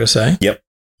 Is that fair to say? Yep.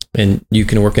 And you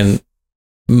can work in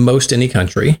most any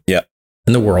country. Yep.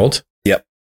 In the world. Yep.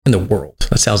 In the world.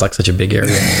 That sounds like such a big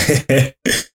area.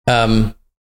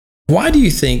 Why do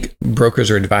you think brokers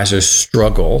or advisors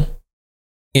struggle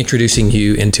introducing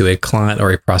you into a client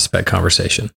or a prospect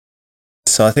conversation?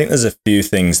 So I think there's a few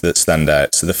things that stand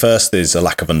out. So the first is a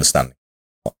lack of understanding.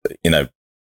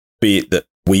 Be it that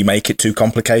we make it too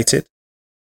complicated,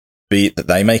 be it that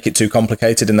they make it too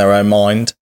complicated in their own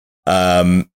mind,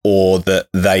 or that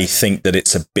they think that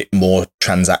it's a bit more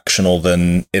transactional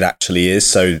than it actually is.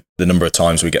 So the number of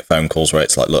times we get phone calls where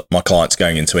it's like, look, my client's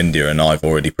going into India and I've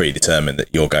already predetermined that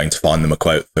you're going to find them a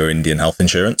quote for Indian health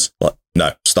insurance. Like,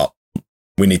 no, stop.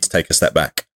 We need to take a step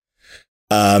back.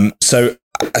 So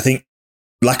I think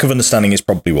lack of understanding is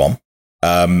probably one.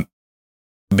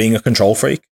 Being a control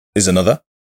freak is another.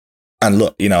 And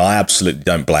look, I absolutely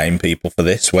don't blame people for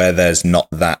this, where there's not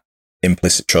that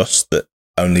implicit trust that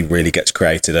only really gets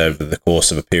created over the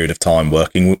course of a period of time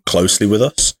working closely with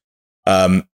us.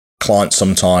 Clients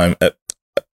sometimes,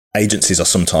 agencies are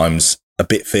sometimes a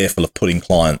bit fearful of putting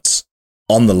clients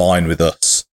on the line with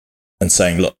us and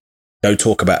saying, look, go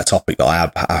talk about a topic that I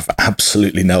have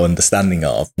absolutely no understanding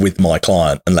of with my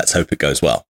client, and let's hope it goes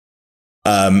well.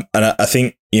 And I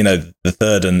think, the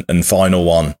third and final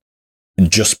one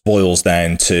just boils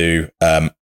down to a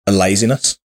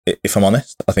laziness, if I'm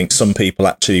honest. I think some people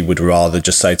actually would rather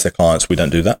just say to their clients, we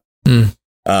don't do that.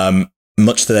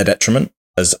 Much to their detriment,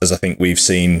 as I think we've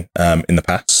seen in the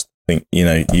past. I think,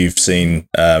 you've seen,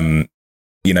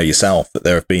 yourself that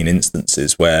there have been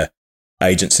instances where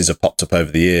agencies have popped up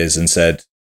over the years and said,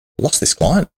 lost this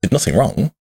client, did nothing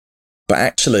wrong. But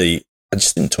actually, I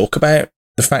just didn't talk about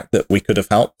the fact that we could have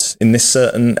helped in this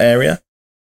certain area.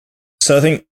 So I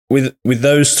think with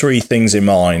those three things in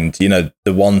mind, the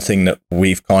one thing that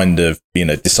we've kind of,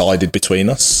 decided between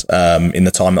us in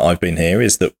the time that I've been here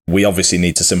is that we obviously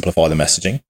need to simplify the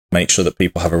messaging, make sure that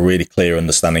people have a really clear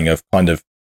understanding of kind of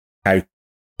how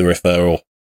the referral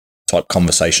type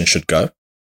conversation should go.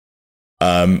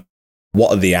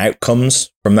 What are the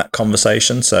outcomes from that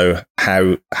conversation? So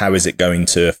how is it going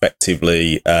to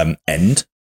effectively end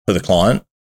for the client?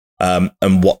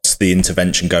 And what's the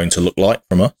intervention going to look like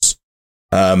from us?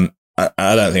 I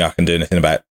don't think I can do anything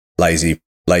about lazy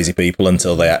people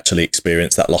until they actually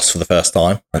experience that loss for the first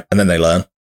time, and then they learn.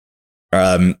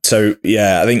 So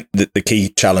yeah, I think the key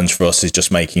challenge for us is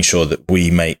just making sure that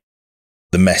we make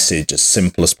the message as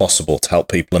simple as possible to help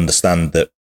people understand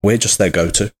that we're just their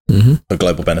go-to for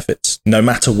global benefits. No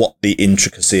matter what the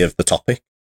intricacy of the topic,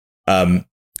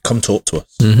 come talk to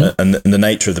us. And the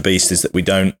nature of the beast is that we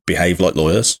don't behave like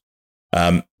lawyers.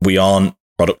 We aren't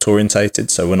product orientated,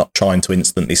 so we're not trying to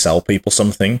instantly sell people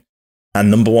something.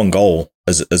 And number one goal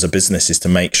as a business is to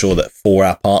make sure that for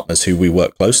our partners who we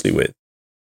work closely with,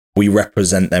 we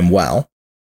represent them well.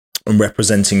 And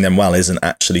representing them well isn't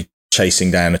actually chasing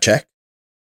down a check.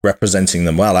 Representing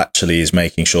them well actually is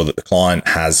making sure that the client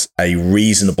has a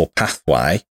reasonable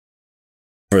pathway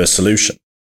for a solution.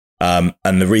 And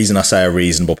the reason I say a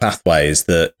reasonable pathway is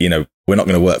that, we're not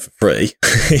going to work for free.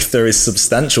 If there is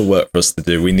substantial work for us to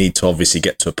do, we need to obviously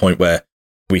get to a point where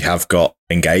we have got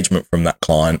engagement from that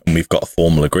client and we've got a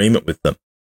formal agreement with them.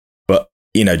 But,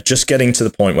 just getting to the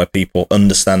point where people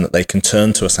understand that they can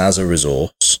turn to us as a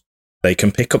resource, they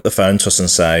can pick up the phone to us and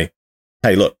say,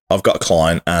 hey, look, I've got a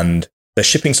client and they're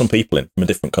shipping some people in from a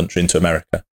different country into America.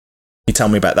 Can you tell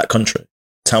me about that country?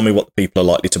 Tell me what the people are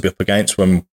likely to be up against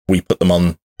when we put them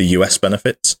on the US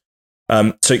benefits.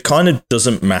 So it kind of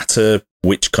doesn't matter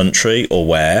which country or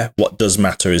where. What does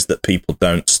matter is that people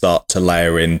don't start to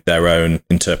layer in their own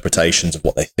interpretations of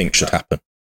what they think should happen.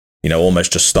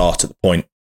 Almost just start at the point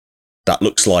that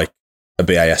looks like a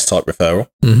BAS type referral.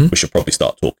 We should probably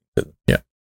start talking to them. Yeah.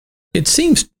 It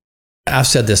seems, I've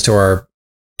said this to our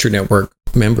True Network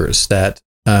members, that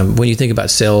when you think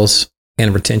about sales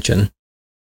and retention,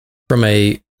 from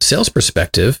a sales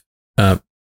perspective,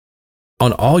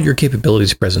 on all your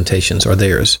capabilities presentations are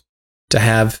theirs to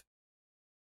have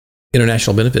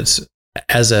international benefits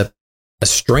as a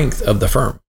strength of the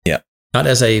firm. Yeah. Not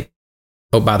as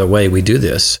oh, by the way, we do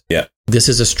this. Yeah. This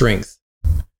is a strength.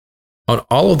 On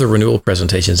all of the renewal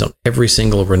presentations, on every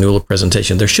single renewal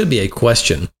presentation, there should be a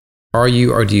question. Are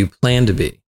you, or do you plan to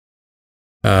be,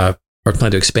 or plan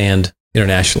to expand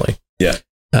internationally? Yeah.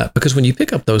 Because when you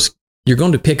pick up those, you're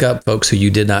going to pick up folks who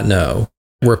you did not know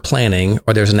were planning,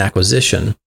 or there's an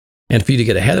acquisition. And for you to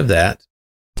get ahead of that,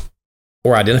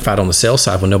 or identified on the sales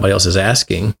side when nobody else is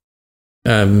asking,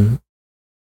 that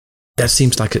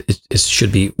seems like it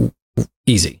should be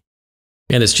easy.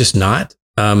 And it's just not.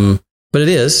 But it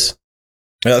is.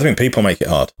 I think people make it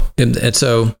hard. And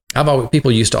so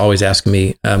people used to always ask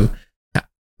me, when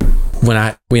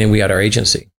we had our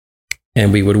agency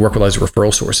and we would work with those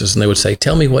referral sources, and they would say,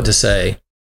 tell me what to say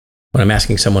when I'm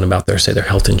asking someone about their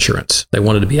health insurance. They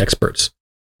wanted to be experts.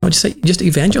 I would just say, just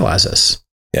evangelize us.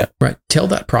 Yeah. Right. Tell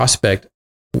that prospect,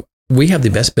 we have the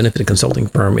best benefit consulting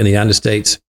firm in the United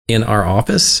States in our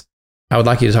office. I would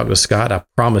like you to talk to Scott. I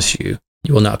promise you,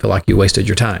 you will not feel like you wasted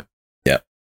your time. Yeah.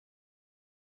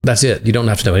 That's it. You don't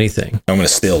have to know anything. I'm going to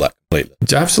steal that completely.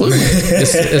 Absolutely.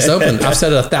 It's open. I've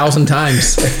said it 1,000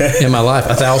 times in my life,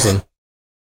 1,000.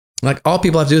 Like, all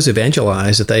people have to do is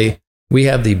evangelize that we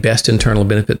have the best international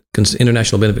benefit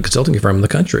consulting firm in the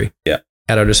country. Yeah.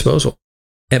 At our disposal.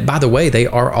 And by the way, they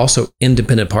are also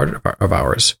independent part of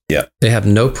ours. Yeah. They have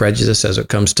no prejudice as it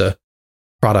comes to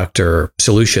product or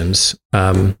solutions.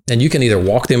 And you can either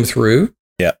walk them through.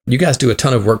 Yeah. You guys do a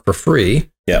ton of work for free.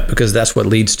 Yeah. Because that's what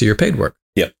leads to your paid work.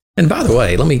 Yeah. And by the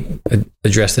way, let me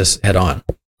address this head on.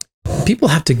 People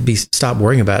have to stop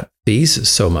worrying about fees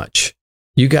so much.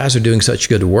 You guys are doing such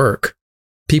good work.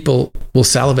 People will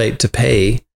salivate to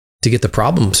pay to get the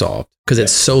problem solved because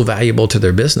it's so valuable to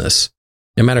their business.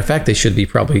 As a matter of fact, they should be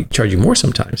probably charging more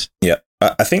sometimes. Yeah.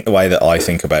 I think the way that I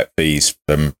think about fees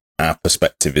from our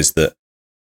perspective is that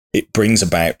it brings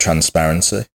about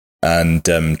transparency, and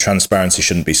transparency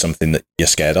shouldn't be something that you're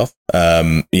scared of.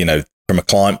 From a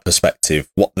client perspective,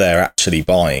 what they're actually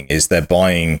buying is they're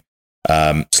buying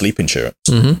sleep insurance.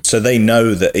 So they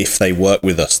know that if they work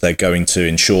with us, they're going to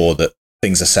ensure that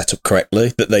things are set up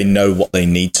correctly, that they know what they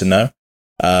need to know.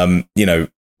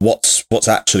 What's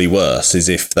actually worse is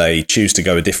if they choose to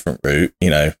go a different route,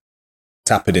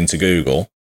 tap it into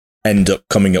Google, end up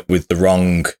coming up with the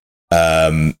wrong,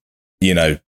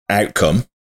 outcome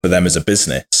for them as a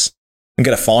business, and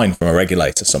get a fine from a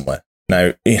regulator somewhere.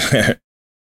 Now,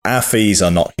 our fees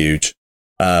are not huge.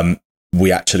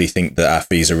 We actually think that our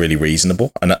fees are really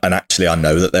reasonable. And actually, I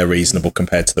know that they're reasonable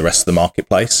compared to the rest of the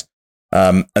marketplace.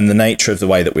 And the nature of the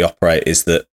way that we operate is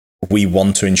that we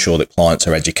want to ensure that clients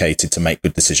are educated to make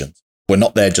good decisions. We're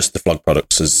not there just to flog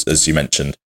products, as you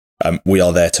mentioned. We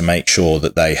are there to make sure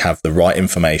that they have the right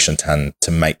information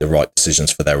to make the right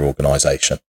decisions for their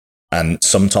organization. And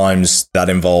sometimes that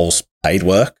involves paid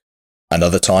work, and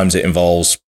other times it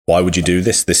involves, why would you do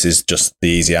this? This is just the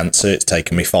easy answer. It's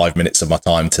taken me 5 minutes of my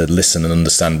time to listen and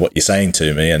understand what you're saying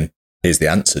to me, and here's the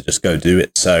answer. Just go do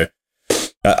it. So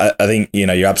I think,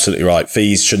 you're absolutely right.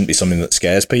 Fees shouldn't be something that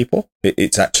scares people.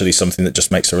 It's actually something that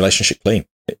just makes a relationship clean.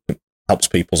 It helps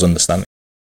people's understanding.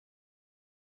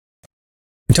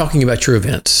 talking about true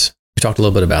events, we talked a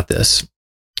little bit about this.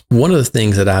 One of the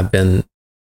things that I've been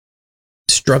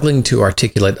struggling to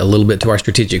articulate a little bit to our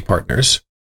strategic partners,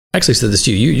 I actually said this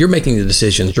to you. You're making the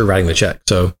decisions, you're writing the check.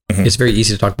 So it's very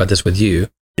easy to talk about this with you.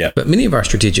 Yeah. But many of our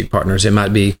strategic partners, it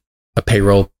might be a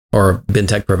payroll or a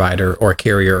BenTech provider or a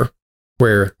carrier,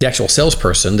 where the actual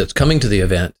salesperson that's coming to the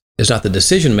event is not the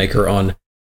decision maker on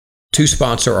to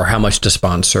sponsor or how much to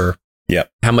sponsor,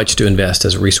 how much to invest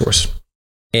as a resource.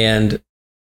 And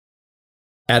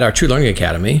at our True Learning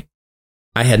Academy,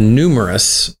 I had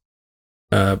numerous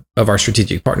of our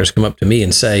strategic partners come up to me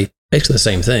and say basically the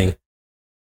same thing.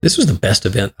 This was the best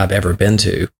event I've ever been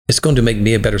to. It's going to make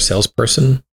me a better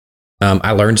salesperson.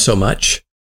 I learned so much.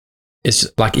 It's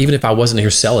like, even if I wasn't here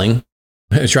selling,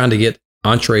 trying to get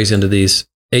entrees into these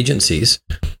agencies,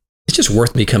 it's just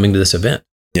worth me coming to this event.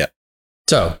 Yeah.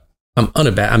 So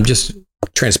I'm just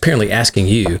transparently asking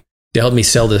you to help me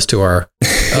sell this to our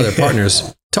other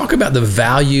partners. Talk about the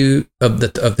value of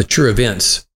the true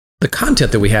events, the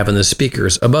content that we have in the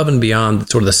speakers above and beyond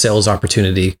sort of the sales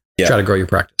opportunity to try to grow your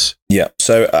practice. Yeah.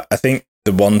 So I think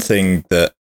the one thing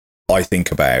that I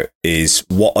think about is,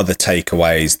 what are the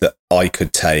takeaways that I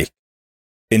could take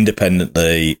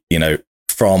independently,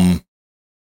 from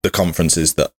the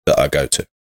conferences that I go to.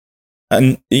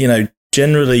 And,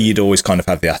 generally you'd always kind of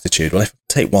have the attitude, well, if I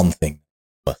take one thing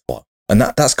worthwhile, and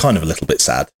that's kind of a little bit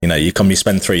sad. You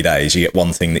spend 3 days, you get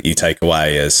one thing that you take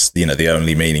away as, the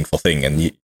only meaningful thing.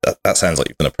 And that sounds like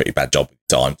you've done a pretty bad job with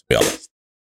time, to be honest.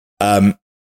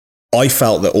 I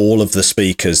felt that all of the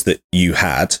speakers that you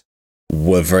had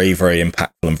were very, very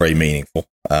impactful and very meaningful.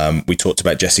 We talked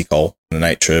about Jesse Cole and the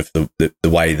nature of the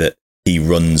way that he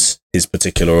runs his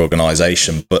particular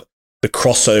organization, but the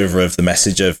crossover of the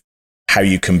message of how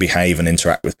you can behave and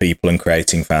interact with people and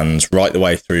creating fans, right the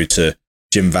way through to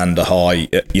Jim Vanderhei,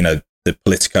 the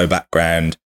Politico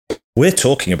background. We're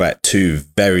talking about two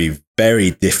very,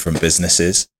 very different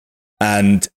businesses.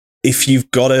 And if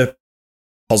you've got a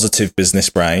positive business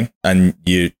brain and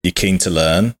you're keen to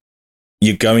learn,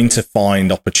 you're going to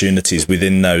find opportunities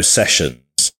within those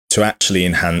sessions to actually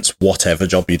enhance whatever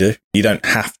job you do. You don't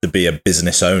have to be a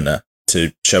business owner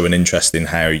to show an interest in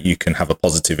how you can have a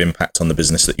positive impact on the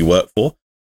business that you work for.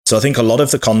 So I think a lot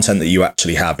of the content that you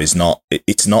actually have it's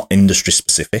not industry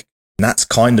specific. And that's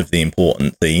kind of the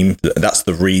important theme. That's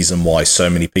the reason why so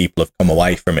many people have come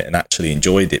away from it and actually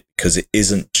enjoyed it, because it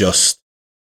isn't just,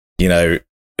 a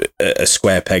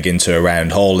square peg into a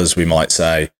round hole, as we might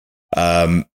say,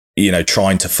 trying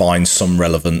to find some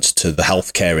relevance to the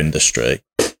healthcare industry.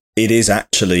 It is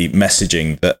actually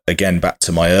messaging that, again, back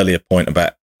to my earlier point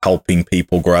about helping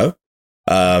people grow.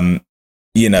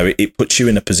 It puts you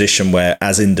in a position where,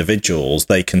 as individuals,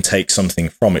 they can take something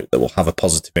from it that will have a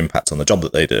positive impact on the job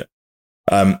that they do.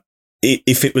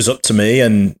 If it was up to me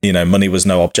and, money was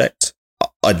no object,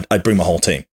 I'd bring my whole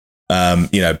team.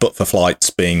 But for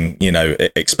flights being,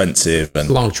 expensive and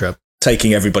long trip,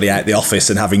 taking everybody out the office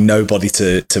and having nobody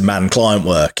to man client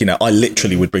work, I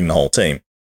literally would bring the whole team.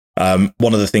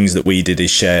 One of the things that we did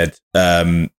is shared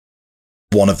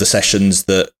one of the sessions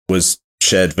that was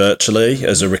shared virtually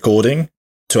as a recording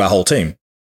to our whole team.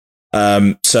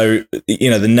 So,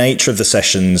 the nature of the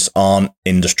sessions aren't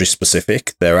industry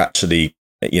specific. They're actually,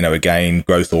 again,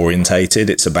 growth orientated.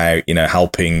 It's about,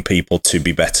 helping people to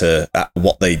be better at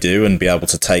what they do and be able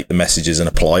to take the messages and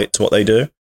apply it to what they do.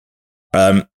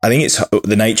 I think it's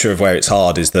the nature of where it's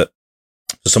hard is that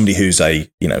for somebody who's a,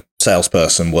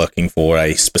 salesperson working for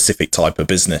a specific type of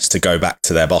business to go back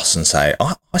to their boss and say,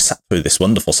 I sat through this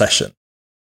wonderful session.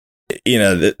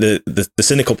 The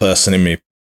cynical person in me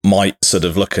might sort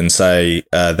of look and say,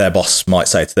 their boss might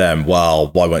say to them,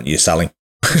 well, why weren't you selling?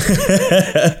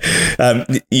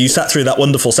 You sat through that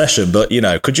wonderful session, but,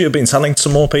 could you have been selling to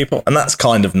some more people? And that's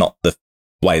kind of not the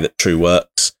way that True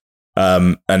works.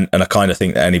 And I kind of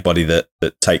think that anybody that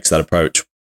takes that approach,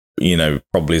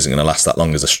 probably isn't going to last that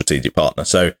long as a strategic partner.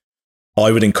 So I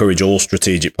would encourage all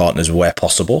strategic partners, where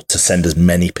possible, to send as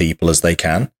many people as they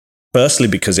can. Firstly,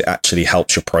 because it actually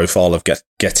helps your profile of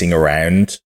getting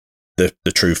around the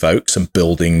true folks and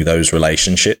building those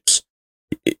relationships.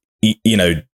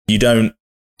 You don't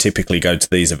typically go to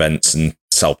these events and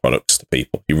sell products to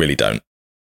people. You really don't.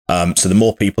 So the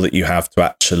more people that you have to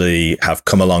actually have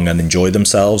come along and enjoy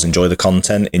themselves, enjoy the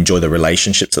content, enjoy the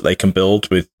relationships that they can build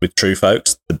with true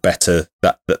folks, the better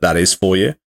that is for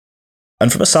you.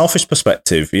 And from a selfish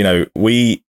perspective,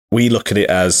 we look at it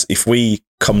as, if we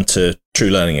come to True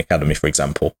Learning Academy, for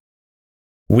example,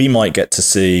 we might get to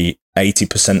see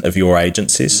 80% of your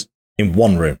agencies in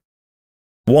one room.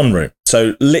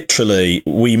 So literally,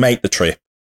 we make the trip,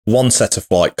 one set of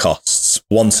flight costs,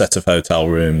 one set of hotel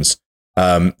rooms,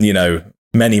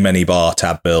 many bar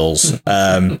tab bills.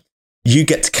 You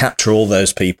get to capture all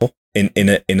those people in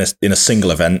a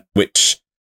single event, which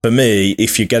for me,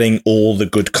 if you're getting all the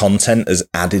good content as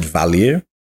added value,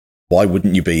 why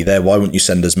wouldn't you be there? Why wouldn't you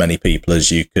send as many people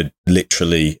as you could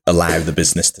literally allow the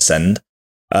business to send?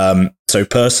 So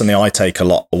personally, I take a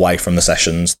lot away from the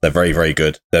sessions. They're very, very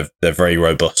good. They're very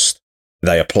robust.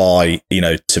 They apply,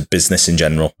 to business in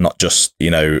general, not just,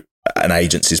 an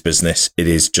agency's business. It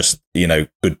is just,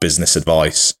 good business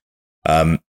advice.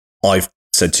 I've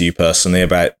said to you personally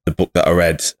about the book that I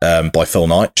read by Phil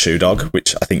Knight, Shoe Dog,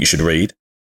 which I think you should read.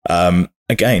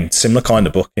 Again, similar kind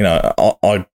of book.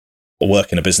 I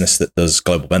work in a business that does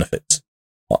global benefits,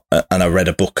 and I read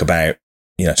a book about,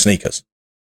 sneakers.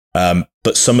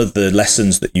 But some of the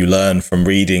lessons that you learn from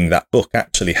reading that book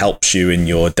actually helps you in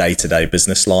your day-to-day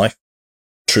business life.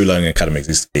 True Learning Academy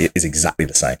is exactly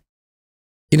the same.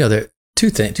 There are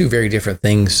two very different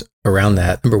things around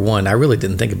that. Number one, I really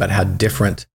didn't think about how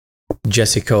different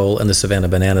Jesse Cole and the Savannah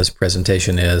Bananas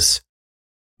presentation is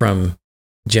from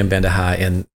Jim Vandehei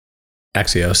and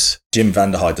Axios. Jim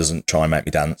Vandehei doesn't try and make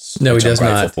me dance. No, he does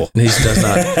not. He does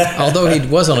not. Although he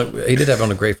did have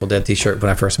on a Grateful Dead t-shirt when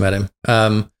I first met him.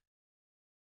 I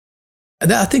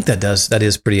think that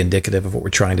is pretty indicative of what we're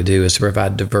trying to do, is to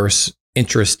provide diverse,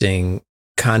 interesting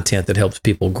content that helps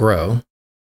people grow.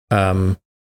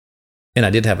 And I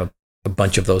did have a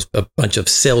bunch of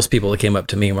salespeople that came up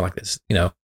to me and were like this,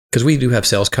 because we do have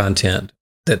sales content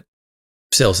that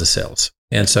sells the sales.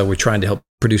 And so we're trying to help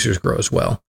producers grow as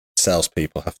well.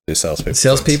 Salespeople have to do salespeople.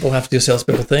 Salespeople have to do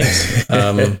salespeople things.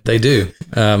 They do.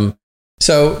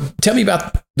 So tell me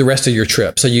about the rest of your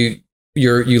trip. So you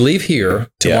leave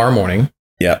here tomorrow morning.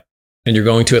 Yeah. And you're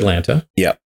going to Atlanta.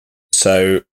 Yeah.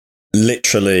 So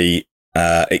literally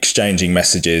exchanging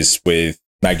messages with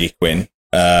Maggie Quinn.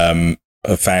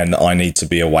 I've found that I need to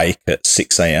be awake at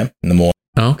 6 a.m. in the morning.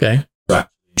 Oh, okay. To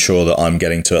ensure that I'm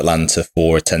getting to Atlanta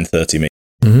for a 10:30 meeting.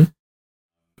 Mm-hmm.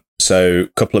 So a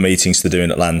couple of meetings to do in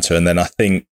Atlanta. And then I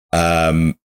think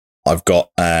I've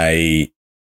got a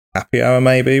happy hour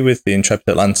maybe with the Intrepid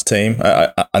Atlanta team.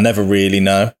 I never really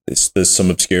know. There's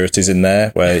some obscurities in there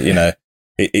where,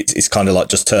 it's kind of like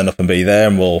just turn up and be there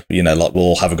and we'll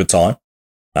have a good time.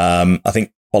 I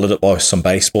think followed up by some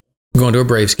baseball. Going to a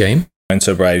Braves game.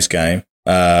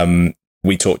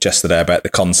 We talked yesterday about the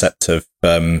concept of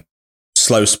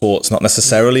slow sports not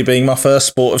necessarily being my first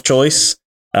sport of choice,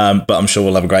 but I'm sure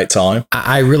we'll have a great time.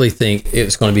 I really think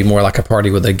it's going to be more like a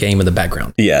party with a game in the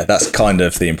background. Yeah, that's kind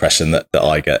of the impression that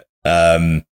I get.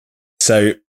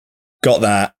 So got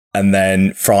that, and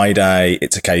then Friday,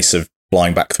 it's a case of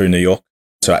flying back through New York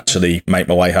to actually make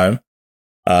my way home.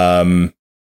 For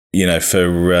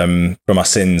my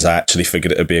sins, I actually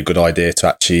figured it would be a good idea to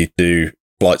actually do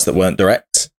flights that weren't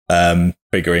direct,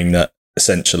 figuring that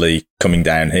essentially coming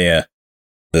down here,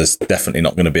 there's definitely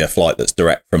not going to be a flight that's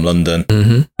direct from London.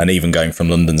 Mm-hmm. And even going from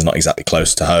London's not exactly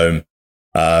close to home.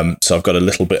 So I've got a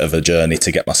little bit of a journey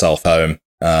to get myself home.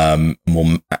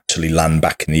 We'll actually land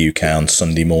back in the UK on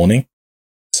Sunday morning.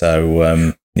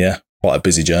 So, quite a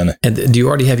busy journey. And do you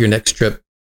already have your next trip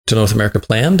to North America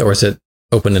planned, or is it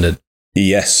open-ended?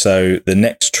 Yes. So the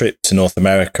next trip to North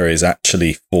America is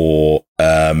actually for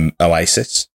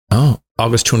Oasis. Oh,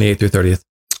 August 28th through 30th.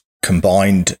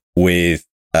 Combined with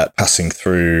passing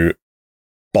through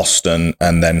Boston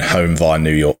and then home via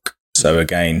New York. So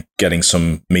again, getting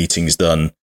some meetings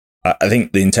done. I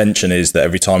think the intention is that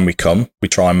every time we come, we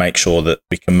try and make sure that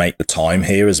we can make the time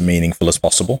here as meaningful as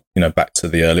possible. Back to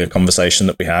the earlier conversation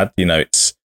that we had,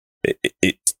 it's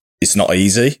not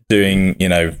easy doing,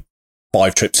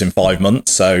 5 trips in 5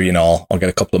 months. So, I'll get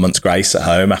a couple of months grace at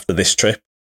home after this trip.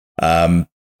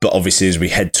 But obviously, as we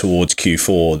head towards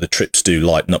Q4, the trips do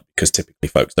lighten up because typically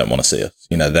folks don't want to see us.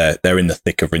 They're in the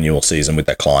thick of renewal season with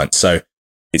their clients. So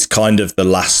it's kind of the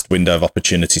last window of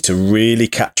opportunity to really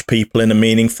catch people in a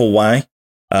meaningful way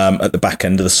at the back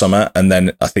end of the summer. And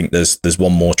then I think there's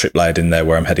one more trip laid in there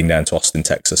where I'm heading down to Austin,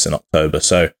 Texas in October.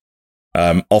 So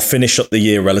I'll finish up the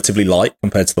year relatively light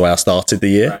compared to the way I started the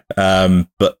year.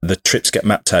 But the trips get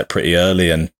mapped out pretty early.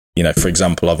 And, for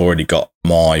example, I've already got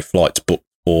my flights booked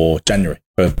for January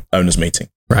for owners meeting.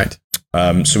 Right.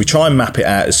 So we try and map it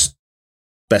out as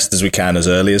best as we can, as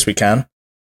early as we can.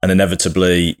 And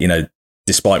inevitably,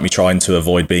 despite me trying to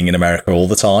avoid being in America all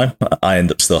the time, I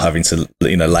end up still having to,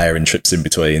 layer in trips in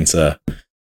between. So,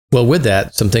 well, with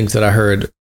that, some things that I heard,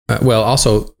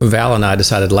 also Val and I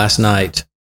decided last night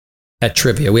at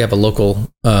trivia, we have a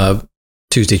local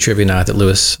Tuesday trivia night at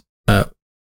Lewis.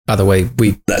 By the way,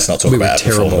 let's not talk about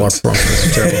terrible. Our performance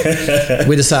was terrible.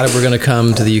 We decided we're going to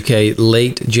come to the UK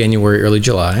late January, early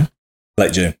July.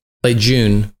 Late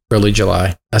June. early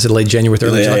July. I said late January to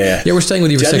early July. Yeah, we're staying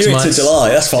with you for January 6 months. to July,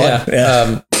 that's fine.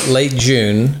 Yeah. Late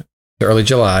June to early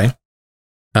July.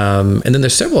 And then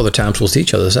there's several other times we'll see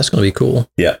each other. So that's going to be cool.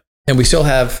 Yeah. And we still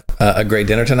have a great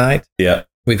dinner tonight. Yeah.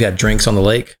 We've got drinks on the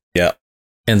lake. Yeah.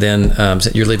 And then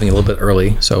you're leaving a little bit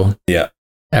early. So yeah,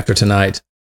 after tonight,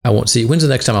 I won't see you. When's the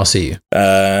next time I'll see you?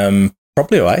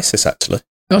 Probably Oasis, actually.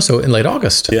 Oh, so in late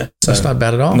August. Yeah. So that's not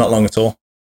bad at all. Not long at all.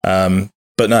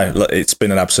 But no, look, it's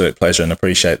been an absolute pleasure, and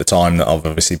appreciate the time that I've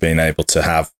obviously been able to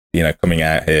have, coming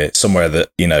out here somewhere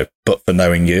that, but for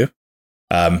knowing you,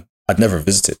 I'd never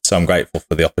visited. So I'm grateful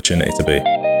for the opportunity to be.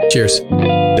 Cheers.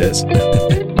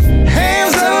 Cheers.